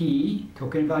 he,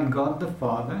 talking about God the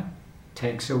Father,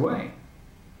 takes away.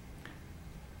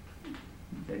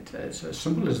 It's as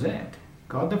simple as that.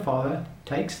 God the Father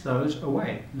takes those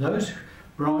away. Those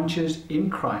branches in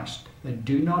Christ that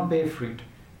do not bear fruit,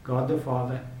 God the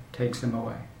Father takes them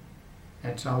away.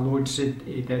 That's our Lord said,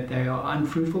 that they are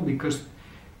unfruitful because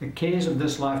the cares of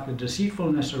this life, the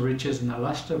deceitfulness of riches and the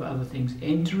lust of other things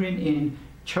entering in,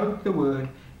 choke the word,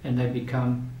 and they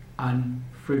become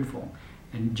unfruitful.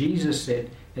 And Jesus said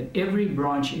that every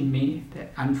branch in me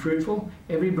that unfruitful,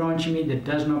 every branch in me that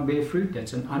does not bear fruit,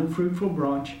 that's an unfruitful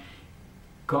branch,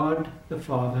 God the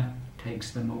Father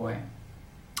takes them away.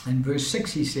 In verse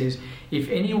 6 he says, if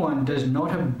anyone does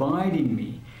not abide in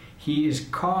me, he is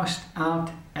cast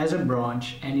out as a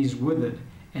branch and is withered,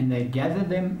 and they gather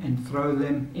them and throw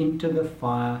them into the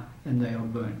fire, and they are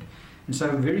burned. And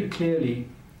so very clearly,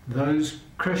 those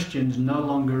Christians no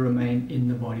longer remain in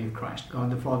the body of Christ. God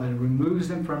the Father removes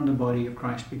them from the body of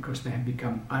Christ because they have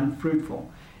become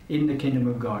unfruitful in the kingdom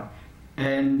of God.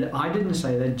 And I didn't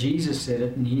say that, Jesus said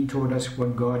it, and he taught us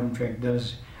what God in fact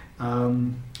does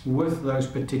with those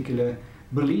particular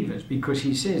believers, because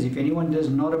he says, if anyone does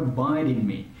not abide in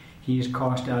me, he is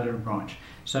cast out of a branch.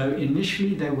 So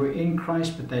initially they were in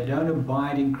Christ, but they don't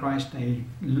abide in Christ. They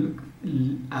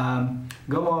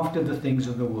go after the things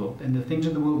of the world, and the things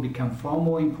of the world become far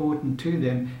more important to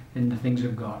them than the things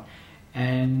of God.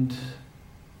 And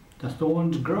the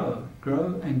thorns grow,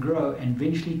 and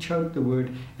eventually choke the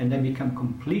word, and they become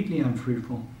completely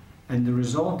unfruitful. And the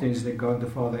result is that God the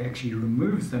Father actually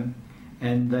removes them,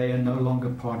 and they are no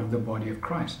longer part of the body of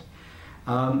Christ.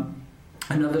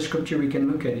 Another scripture we can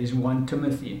look at is 1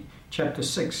 Timothy chapter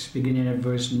 6, beginning at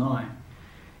verse 9.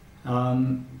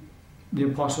 The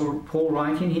Apostle Paul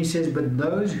writing, he says, but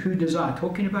those who desire,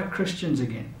 talking about Christians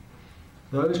again,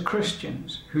 those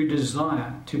Christians who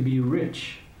desire to be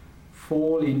rich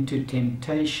fall into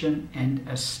temptation and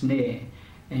a snare,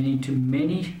 and into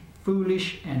many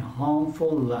foolish and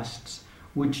harmful lusts,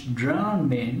 which drown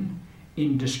men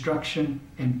in destruction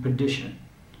and perdition.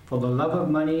 For the love of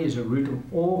money is a root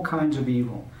of all kinds of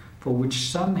evil, for which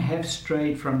some have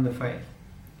strayed from the faith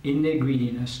in their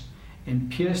greediness,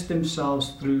 and pierced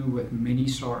themselves through with many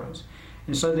sorrows.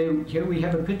 And so here we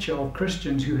have a picture of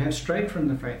Christians who have strayed from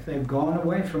the faith. They've gone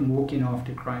away from walking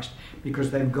after Christ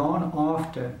because they've gone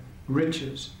after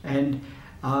riches. And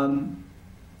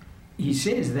he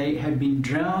says they have been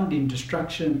drowned in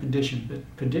destruction and perdition.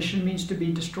 But perdition means to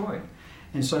be destroyed.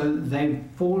 And so they've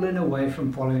fallen away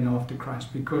from following after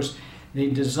Christ because their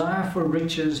desire for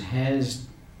riches has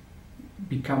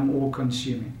become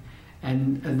all-consuming.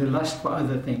 And the lust for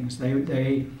other things.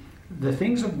 The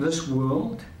things of this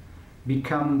world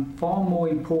become far more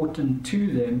important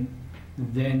to them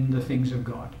than the things of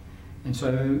God. And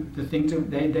so the things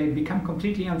they become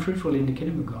completely unfruitful in the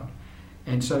kingdom of God.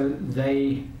 And so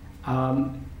they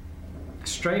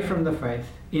stray from the faith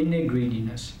in their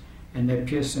greediness, and they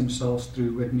pierce themselves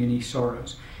through with many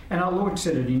sorrows. And our Lord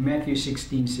said it in Matthew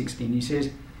 16:16. He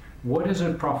says, "What does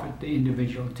it profit the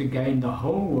individual to gain the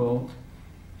whole world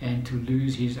and to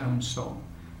lose his own soul?"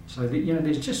 So that,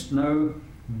 there's just no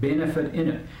benefit in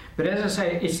it. But as I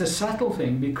say, it's a subtle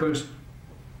thing, because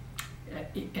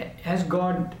as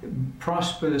God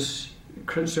prospers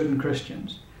certain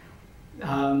Christians,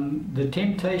 the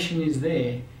temptation is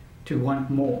there to want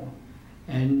more.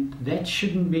 And that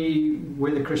shouldn't be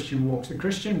where the Christian walks. The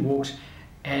Christian walks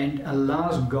and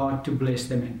allows God to bless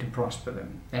them and to prosper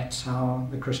them. That's how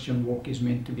the Christian walk is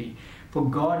meant to be. For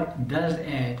God does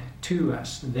add to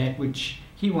us that which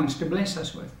He wants to bless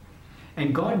us with.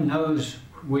 And God knows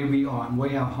where we are and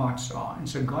where our hearts are. And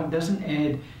so God doesn't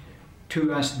add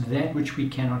to us that which we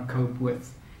cannot cope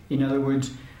with. In other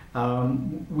words,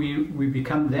 we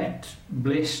become that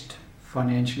blessed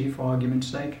financially, for argument's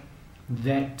sake,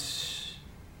 that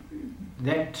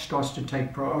starts to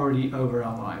take priority over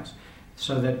our lives,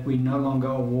 so that we no longer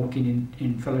are walking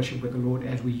in fellowship with the Lord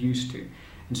as we used to.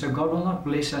 And so God will not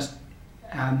bless us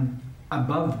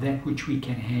above that which we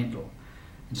can handle.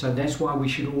 And so that's why we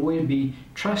should always be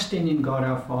trusting in God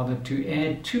our Father to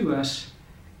add to us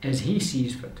as He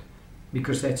sees fit,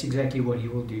 because that's exactly what He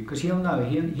will do. Because He'll know,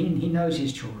 He knows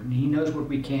His children, He knows what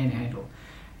we can handle.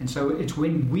 And so it's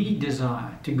when we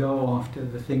desire to go after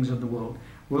the things of the world,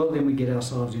 well, then we get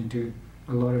ourselves into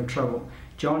a lot of trouble.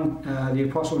 John, the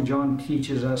Apostle John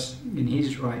teaches us in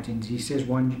his writings, he says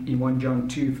in 1 John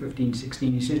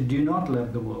 2:15-16, he says, "Do not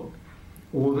love the world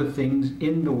or the things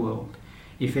in the world.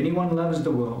 If anyone loves the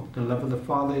world, the love of the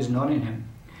Father is not in him.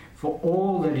 For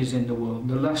all that is in the world,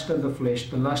 the lust of the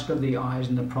flesh, the lust of the eyes,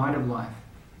 and the pride of life,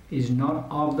 is not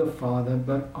of the Father,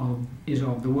 but is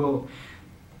of the world."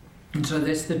 And so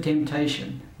that's the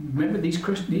temptation. Remember, these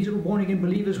are born-again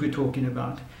believers we're talking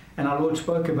about. And our Lord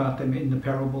spoke about them in the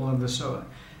parable of the sower.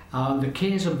 The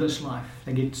cares of this life.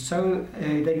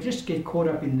 They just get caught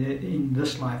up in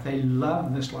this life. They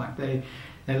love this life. They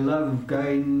love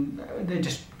they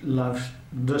just love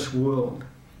this world.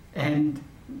 And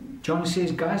John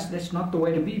says, guys, that's not the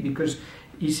way to be, because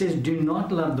he says, do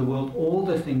not love the world, all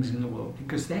the things in the world,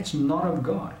 because that's not of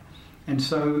God. And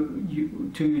so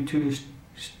to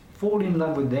fall in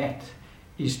love with that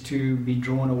is to be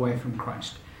drawn away from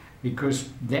Christ, because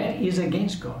that is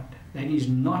against God. That is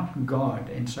not God.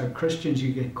 And so Christians,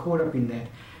 you get caught up in that,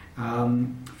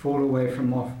 fall away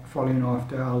from following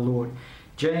after our Lord.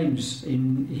 James,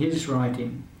 in his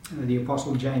writing, the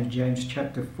Apostle James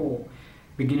chapter 4,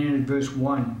 beginning at verse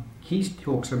 1, he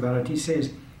talks about it. He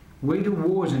says, "Where do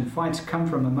wars and fights come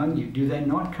from among you? Do they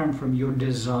not come from your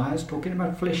desires?" Talking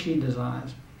about fleshly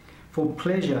desires. "For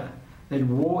pleasure that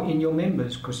war in your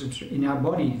members," because it's in our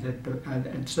body,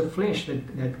 it's the flesh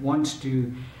that wants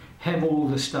to have all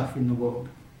the stuff in the world.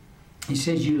 He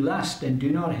says, "You lust and do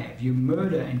not have. You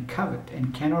murder and covet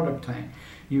and cannot obtain.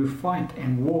 You fight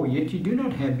and war, yet you do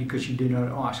not have because you do not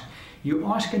ask. You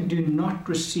ask and do not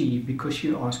receive because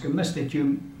you ask amiss, that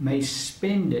you may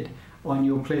spend it on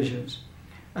your pleasures.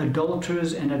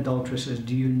 Adulterers and adulteresses,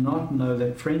 do you not know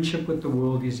that friendship with the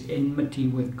world is enmity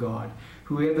with God?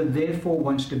 Whoever therefore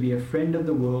wants to be a friend of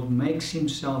the world makes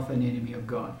himself an enemy of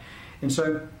God." And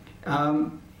so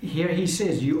here he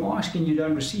says, you ask and you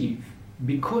don't receive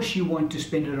because you want to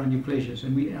spend it on your pleasures.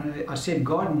 And I said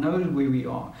God knows where we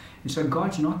are. And so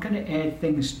God's not going to add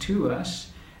things to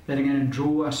us that are going to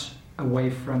draw us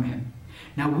away from Him.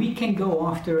 Now we can go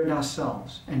after it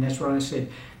ourselves. And that's what I said.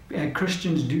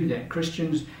 Christians do that.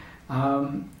 Christians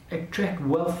attract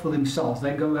wealth for themselves.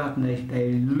 They go out and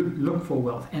they look for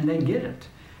wealth, and they get it.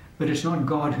 But it's not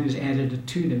God who's added it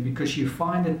to them, because you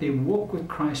find that their walk with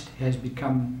Christ has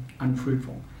become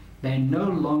unfruitful. They no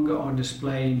longer are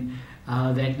displaying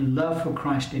that love for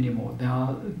Christ anymore.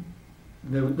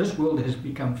 This world has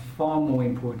become far more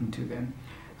important to them.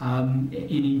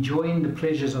 In enjoying the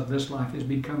pleasures of this life has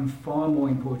become far more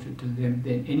important to them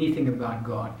than anything about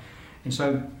God. And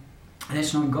so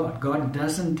that's not God. God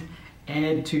doesn't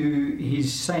add to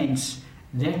his saints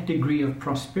that degree of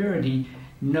prosperity,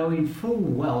 knowing full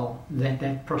well that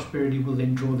that prosperity will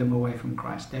then draw them away from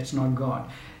Christ. That's not God.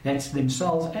 That's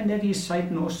themselves, and that is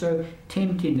Satan also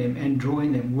tempting them and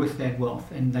drawing them with that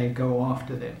wealth, and they go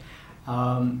after that.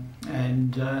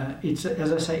 It's,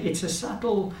 as I say, it's a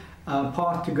subtle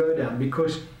path to go down,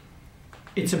 because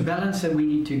it's a balance that we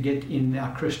need to get in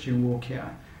our Christian walk here,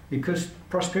 because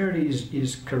prosperity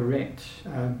is correct.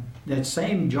 That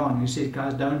same John who said,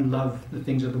 guys, don't love the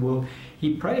things of the world,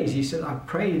 he prays, he said, I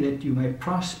pray that you may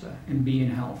prosper and be in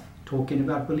health, talking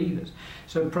about believers.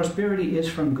 So prosperity is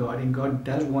from God, and God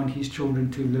does want his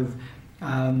children to live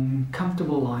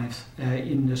comfortable lives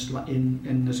in this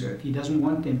earth. He doesn't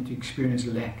want them to experience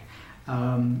lack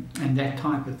and that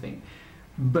type of thing.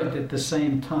 But at the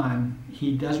same time,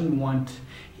 he doesn't want,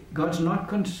 God's not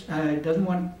doesn't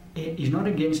want, he's not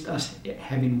against us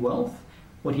having wealth.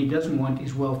 What he doesn't want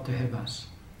is wealth to have us.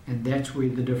 And that's where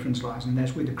the difference lies, and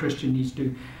that's where the Christian needs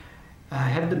to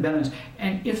have the balance.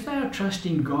 And if they are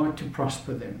trusting God to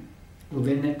prosper them, well,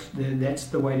 then that's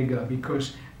the way to go,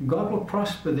 because God will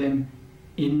prosper them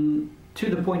to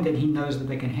the point that he knows that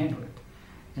they can handle it.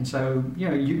 And so,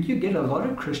 you get a lot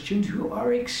of Christians who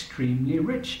are extremely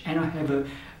rich and have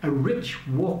a rich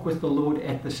walk with the Lord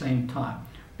at the same time,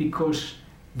 because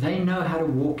they know how to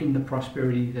walk in the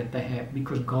prosperity that they have,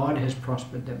 because God has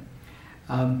prospered them.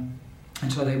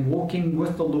 And so they're walking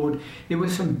with the Lord. There were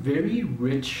some very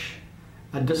rich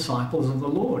disciples of the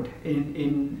Lord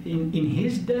in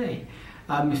his day.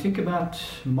 You think about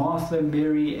Martha,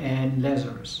 Mary, and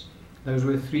Lazarus. Those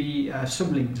were three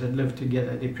siblings that lived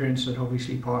together. Their parents had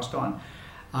obviously passed on.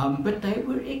 But they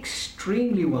were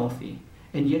extremely wealthy,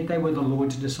 and yet they were the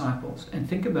Lord's disciples. And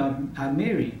think about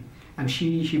Mary.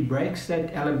 She breaks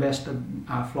that alabaster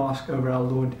flask over our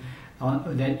Lord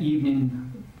that evening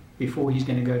before he's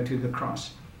going to go to the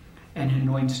cross, and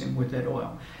anoints him with that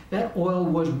oil. That oil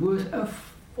was worth a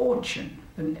fortune.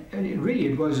 And it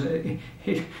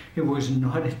was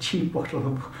not a cheap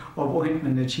bottle of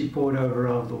ointment that she poured over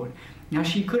our Lord. Now,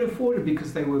 she could afford it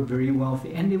because they were very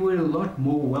wealthy, and there were a lot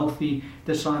more wealthy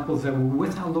disciples that were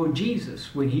with our Lord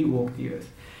Jesus when he walked the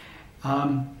earth.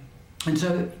 And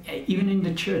so even in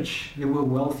the church, there were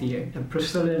wealthy.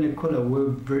 Priscilla and Aquila were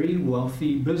very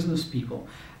wealthy business people,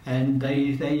 and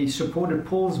they supported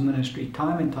Paul's ministry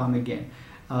time and time again.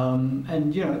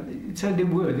 So there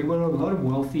were a lot of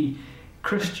wealthy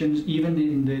Christians, even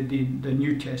in the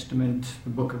New Testament,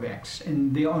 the book of Acts.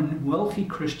 And there are wealthy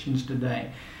Christians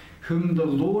today whom the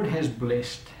Lord has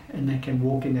blessed, and they can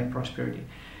walk in that prosperity.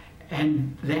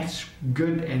 And that's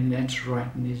good, and that's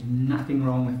right, and there's nothing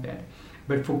wrong with that.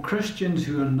 But for Christians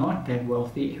who are not that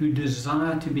wealthy, who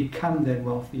desire to become that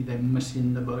wealthy, they miss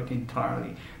in the boat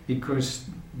entirely, because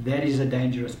that is a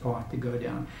dangerous path to go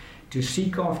down. To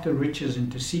seek after riches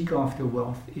and to seek after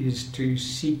wealth is to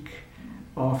seek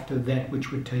after that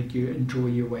which would take you and draw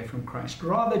you away from Christ.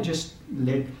 Rather just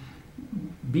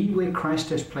be where Christ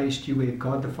has placed you, where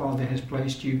God the Father has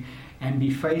placed you, and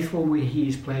be faithful where he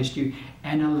has placed you,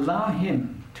 and allow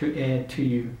him to add to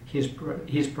you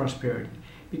his prosperity,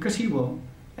 because he will.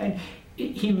 And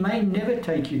he may never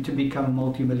take you to become a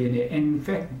multimillionaire, and in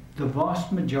fact the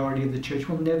vast majority of the church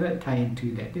will never attain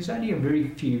to that. There's only a very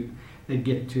few that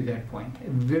get to that point,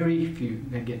 very few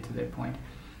that get to that point.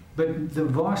 But the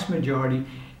vast majority,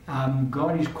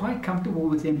 God is quite comfortable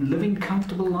with them living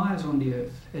comfortable lives on the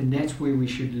earth, and that's where we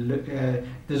should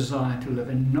desire to live,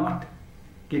 and not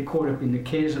get caught up in the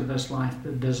cares of this life,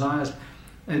 the desires,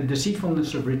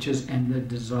 deceitfulness of riches, and the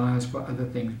desires for other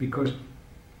things, because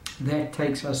that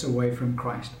takes us away from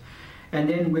Christ. And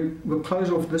then we'll close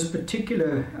off this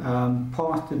particular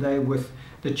path today with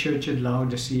the church at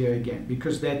Laodicea again,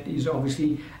 because that is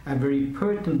obviously a very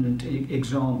pertinent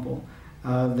example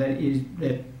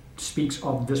that speaks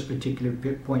of this particular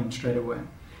point straight away.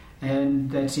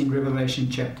 And that's in Revelation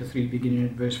chapter 3, beginning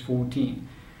at verse 14.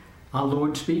 Our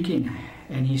Lord speaking,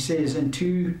 and he says, and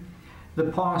to the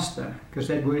pastor, because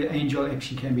that word angel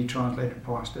actually can be translated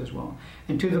pastor as well,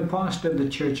 and to the pastor of the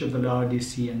church of the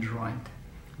Laodiceans write,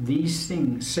 these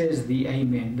things says the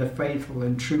Amen, the faithful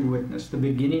and true witness, the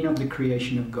beginning of the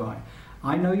creation of God.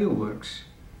 I know your works,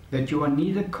 that you are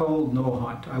neither cold nor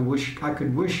hot. I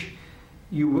could wish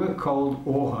you were cold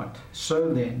or hot.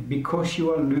 So then, because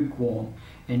you are lukewarm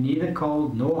and neither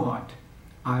cold nor hot,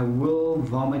 I will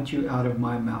vomit you out of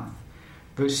my mouth.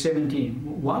 Verse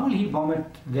 17, why will he vomit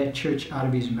that church out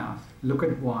of his mouth? Look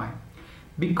at why.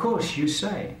 Because you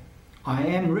say, I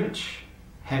am rich,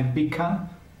 have become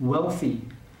wealthy,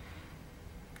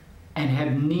 and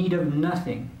have need of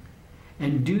nothing,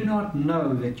 and do not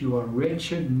know that you are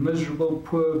wretched, miserable,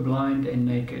 poor, blind, and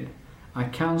naked. I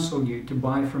counsel you to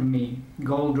buy from me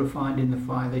gold refined in the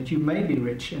fire, that you may be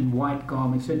rich, and white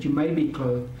garments, that you may be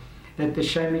clothed, that the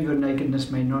shame of your nakedness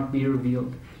may not be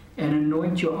revealed, and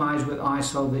anoint your eyes with eye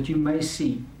salve, that you may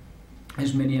see.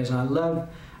 As many as I love,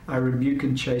 I rebuke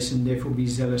and chasten, therefore be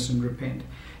zealous and repent.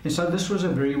 And so this was a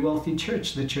very wealthy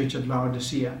church, the church at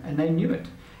Laodicea, and they knew it.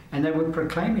 And they were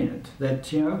proclaiming it, that,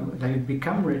 they have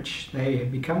become rich, they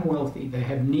have become wealthy, they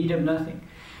have need of nothing.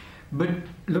 But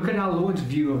look at our Lord's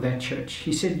view of that church.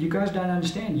 He said, you guys don't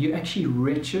understand. You're actually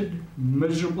wretched,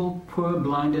 miserable, poor,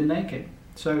 blind, and naked.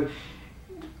 So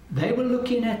they were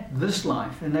looking at this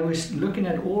life, and they were looking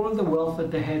at all of the wealth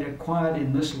that they had acquired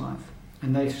in this life.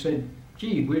 And they said,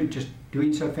 gee, we're just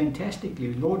doing so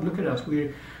fantastically. Lord, look at us.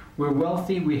 We're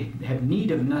wealthy, we have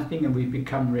need of nothing, and we've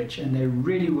become rich. And they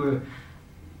really were.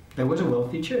 There was a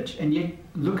wealthy church, and yet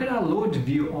look at our Lord's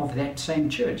view of that same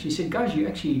church. He said, guys, you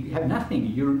actually have nothing.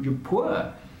 You're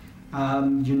poor.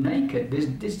 You're naked.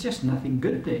 There's just nothing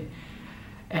good there.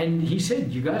 And he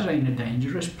said, you guys are in a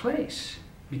dangerous place,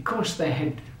 because they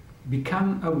had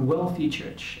become a wealthy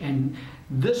church, and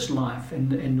this life and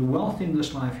the wealth in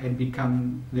this life had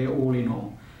become their all in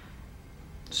all.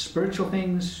 Spiritual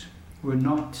things were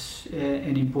not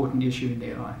an important issue in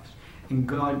their lives. And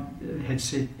God had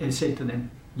said to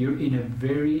them, you're in a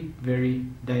very, very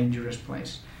dangerous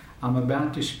place. I'm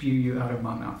about to spew you out of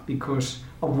my mouth because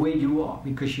of where you are,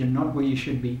 because you're not where you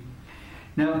should be.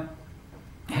 Now,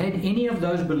 had any of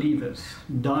those believers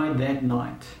died that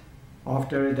night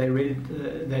after they read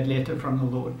that letter from the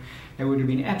Lord, they would have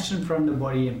been absent from the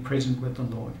body and present with the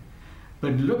Lord.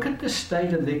 But look at the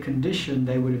state of their condition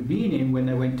they would have been in when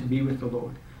they went to be with the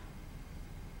Lord.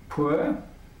 Poor,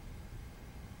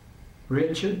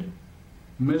 wretched,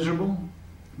 miserable,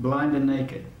 blind and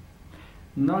naked.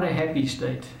 Not a happy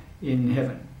state in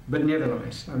heaven. But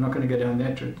nevertheless, I'm not going to go down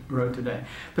that road today.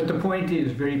 But the point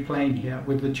is very plain here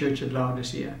with the church at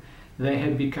Laodicea. They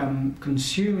had become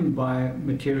consumed by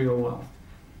material wealth.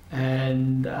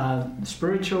 And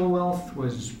spiritual wealth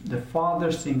was the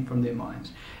farthest thing from their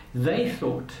minds. They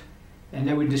thought, and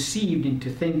they were deceived into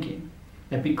thinking,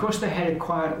 that because they had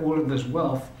acquired all of this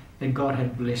wealth, that God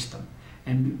had blessed them.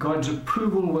 And God's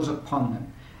approval was upon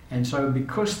them. And so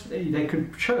because they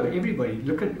could show everybody,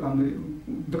 look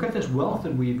at this wealth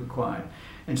that we've acquired.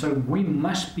 And so we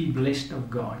must be blessed of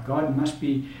God. God must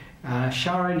be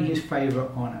showering his favor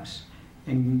on us.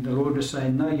 And the Lord was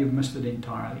saying, no, you've missed it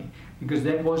entirely. Because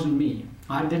that wasn't me.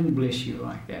 I didn't bless you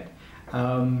like that.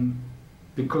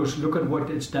 Because look at what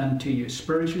it's done to you.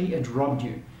 Spiritually, it's robbed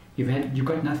you. You've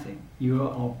got nothing. You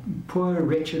are poor,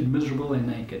 wretched, miserable, and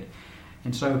naked.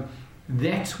 And so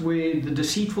that's where the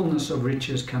deceitfulness of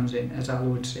riches comes in, as our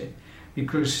Lord said.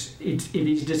 Because it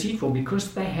is deceitful.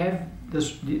 Because they have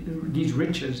these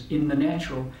riches in the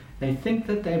natural, they think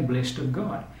that they're blessed of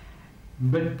God.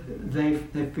 But they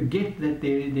forget that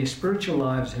their spiritual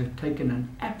lives have taken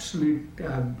an absolute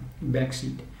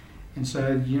backseat. And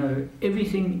so,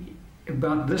 everything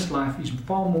about this life is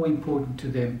far more important to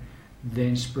them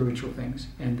than spiritual things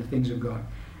and the things of God.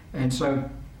 And so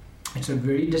it's a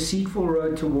very deceitful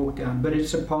road to walk down, but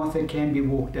it's a path that can be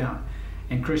walked down.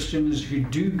 And Christians who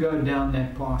do go down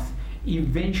that path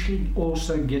eventually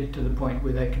also get to the point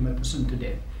where they commit the sin to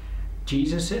death.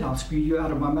 Jesus said, I'll spew you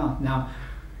out of my mouth. Now,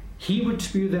 he would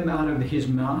spew them out of his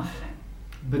mouth,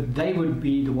 but they would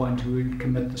be the ones who would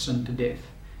commit the sin to death.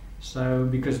 So,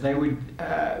 because they would,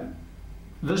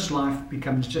 this life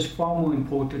becomes just far more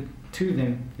important to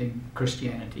them than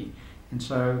Christianity. And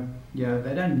so,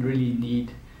 they don't really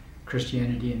need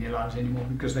Christianity in their lives anymore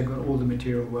because they've got all the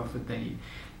material wealth that they need.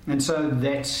 And so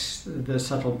that's the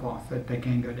subtle path that they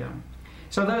can go down.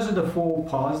 So those are the four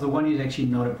paths. The one is actually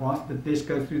not a path, but let's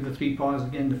go through the three paths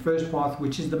again. The first path,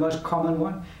 which is the most common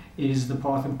one, is the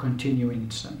path of continuing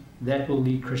in sin. That will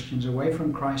lead Christians away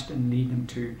from Christ and lead them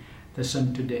to the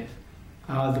sin to death.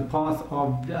 The path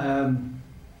of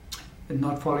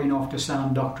not following after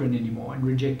sound doctrine anymore and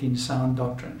rejecting sound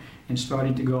doctrine and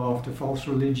starting to go after false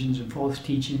religions and false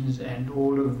teachings and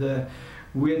all of the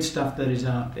weird stuff that is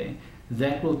out there.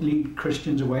 That will lead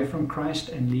Christians away from Christ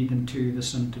and lead them to the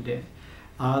sin to death.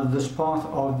 This path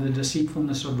of the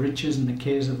deceitfulness of riches and the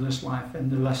cares of this life and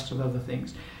the lusts of other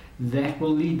things, that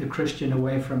will lead the Christian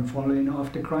away from following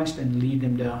after Christ and lead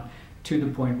them down to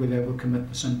the point where they will commit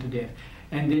the sin to death.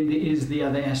 And then there is the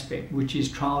other aspect, which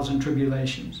is trials and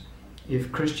tribulations.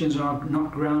 If Christians are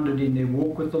not grounded in their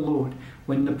walk with the Lord,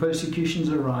 when the persecutions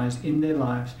arise in their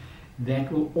lives,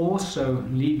 that will also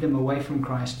lead them away from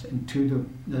Christ and to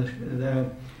the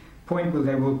point where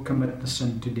they will commit the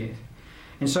sin to death.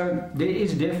 And so there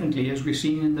is definitely, as we've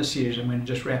seen in this series, I'm going to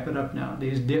just wrap it up now,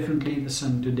 there's definitely the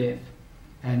sin to death.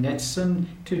 And that sin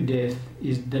to death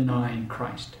is denying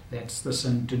Christ. That's the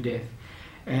sin to death.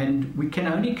 And we can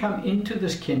only come into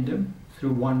this kingdom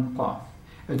through one path,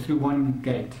 through one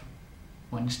gate,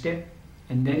 one step,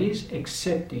 and that is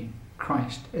accepting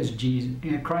Christ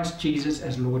Jesus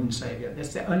as Lord and Savior.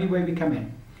 That's the only way we come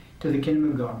in to the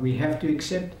kingdom of God. We have to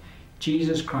accept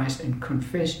Jesus Christ and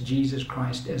confess Jesus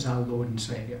Christ as our Lord and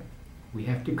Savior. We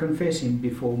have to confess Him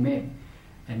before men,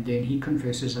 and then He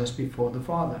confesses us before the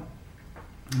Father.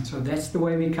 And so that's the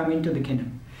way we come into the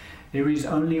kingdom. There is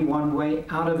only one way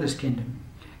out of this kingdom,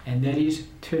 and that is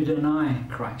to deny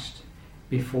Christ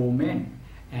before men,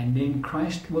 and then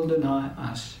Christ will deny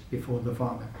us before the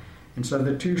Father. And so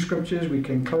the two scriptures we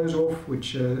can close off,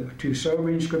 which are two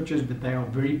sobering scriptures, but they are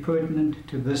very pertinent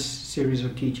to this series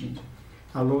of teachings.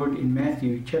 Our Lord in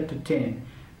Matthew chapter 10,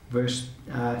 verse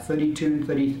 32 and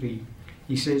 33,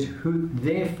 He says,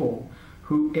 Therefore,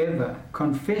 whoever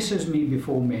confesses me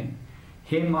before men,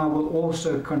 him I will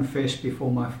also confess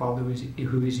before my Father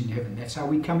who is in heaven. That's how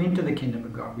we come into the kingdom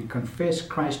of God. We confess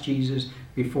Christ Jesus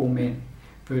before men.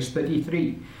 Verse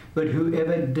 33, But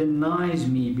whoever denies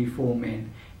me before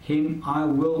men, him I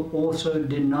will also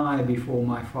deny before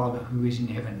my Father who is in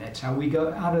heaven. That's how we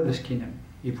go out of this kingdom.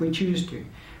 If we choose to,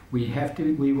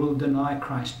 we will deny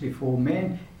Christ before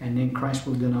men, and then Christ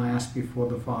will deny us before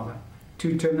the Father.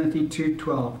 2 Timothy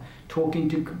 2:12, talking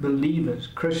to believers,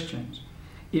 Christians.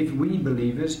 If we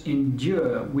believers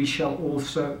endure, we shall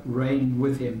also reign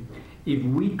with Him. If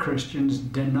we Christians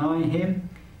deny Him,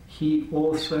 He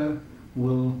also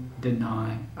will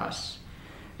deny us.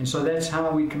 And so that's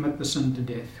how we commit the sin to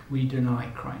death. We deny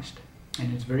Christ.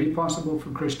 And it's very possible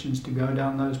for Christians to go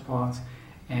down those paths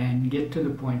and get to the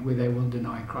point where they will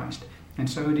deny Christ. And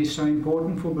so it is so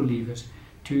important for believers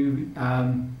to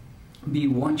be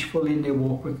watchful in their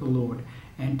walk with the Lord,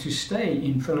 and to stay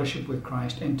in fellowship with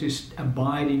Christ, and to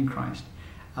abide in Christ,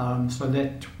 so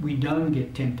that we don't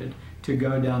get tempted to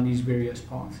go down these various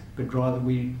paths, but rather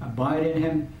we abide in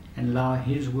Him and allow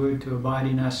His word to abide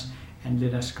in us, and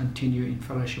let us continue in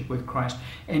fellowship with Christ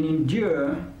and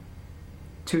endure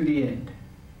to the end.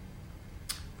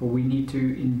 For we need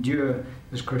to endure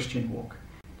this Christian walk.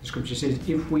 The scripture says,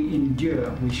 if we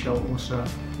endure, we shall also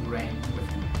reign with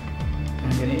Him.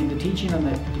 And I'm going to end the teaching on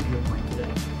that particular point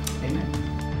today. Amen.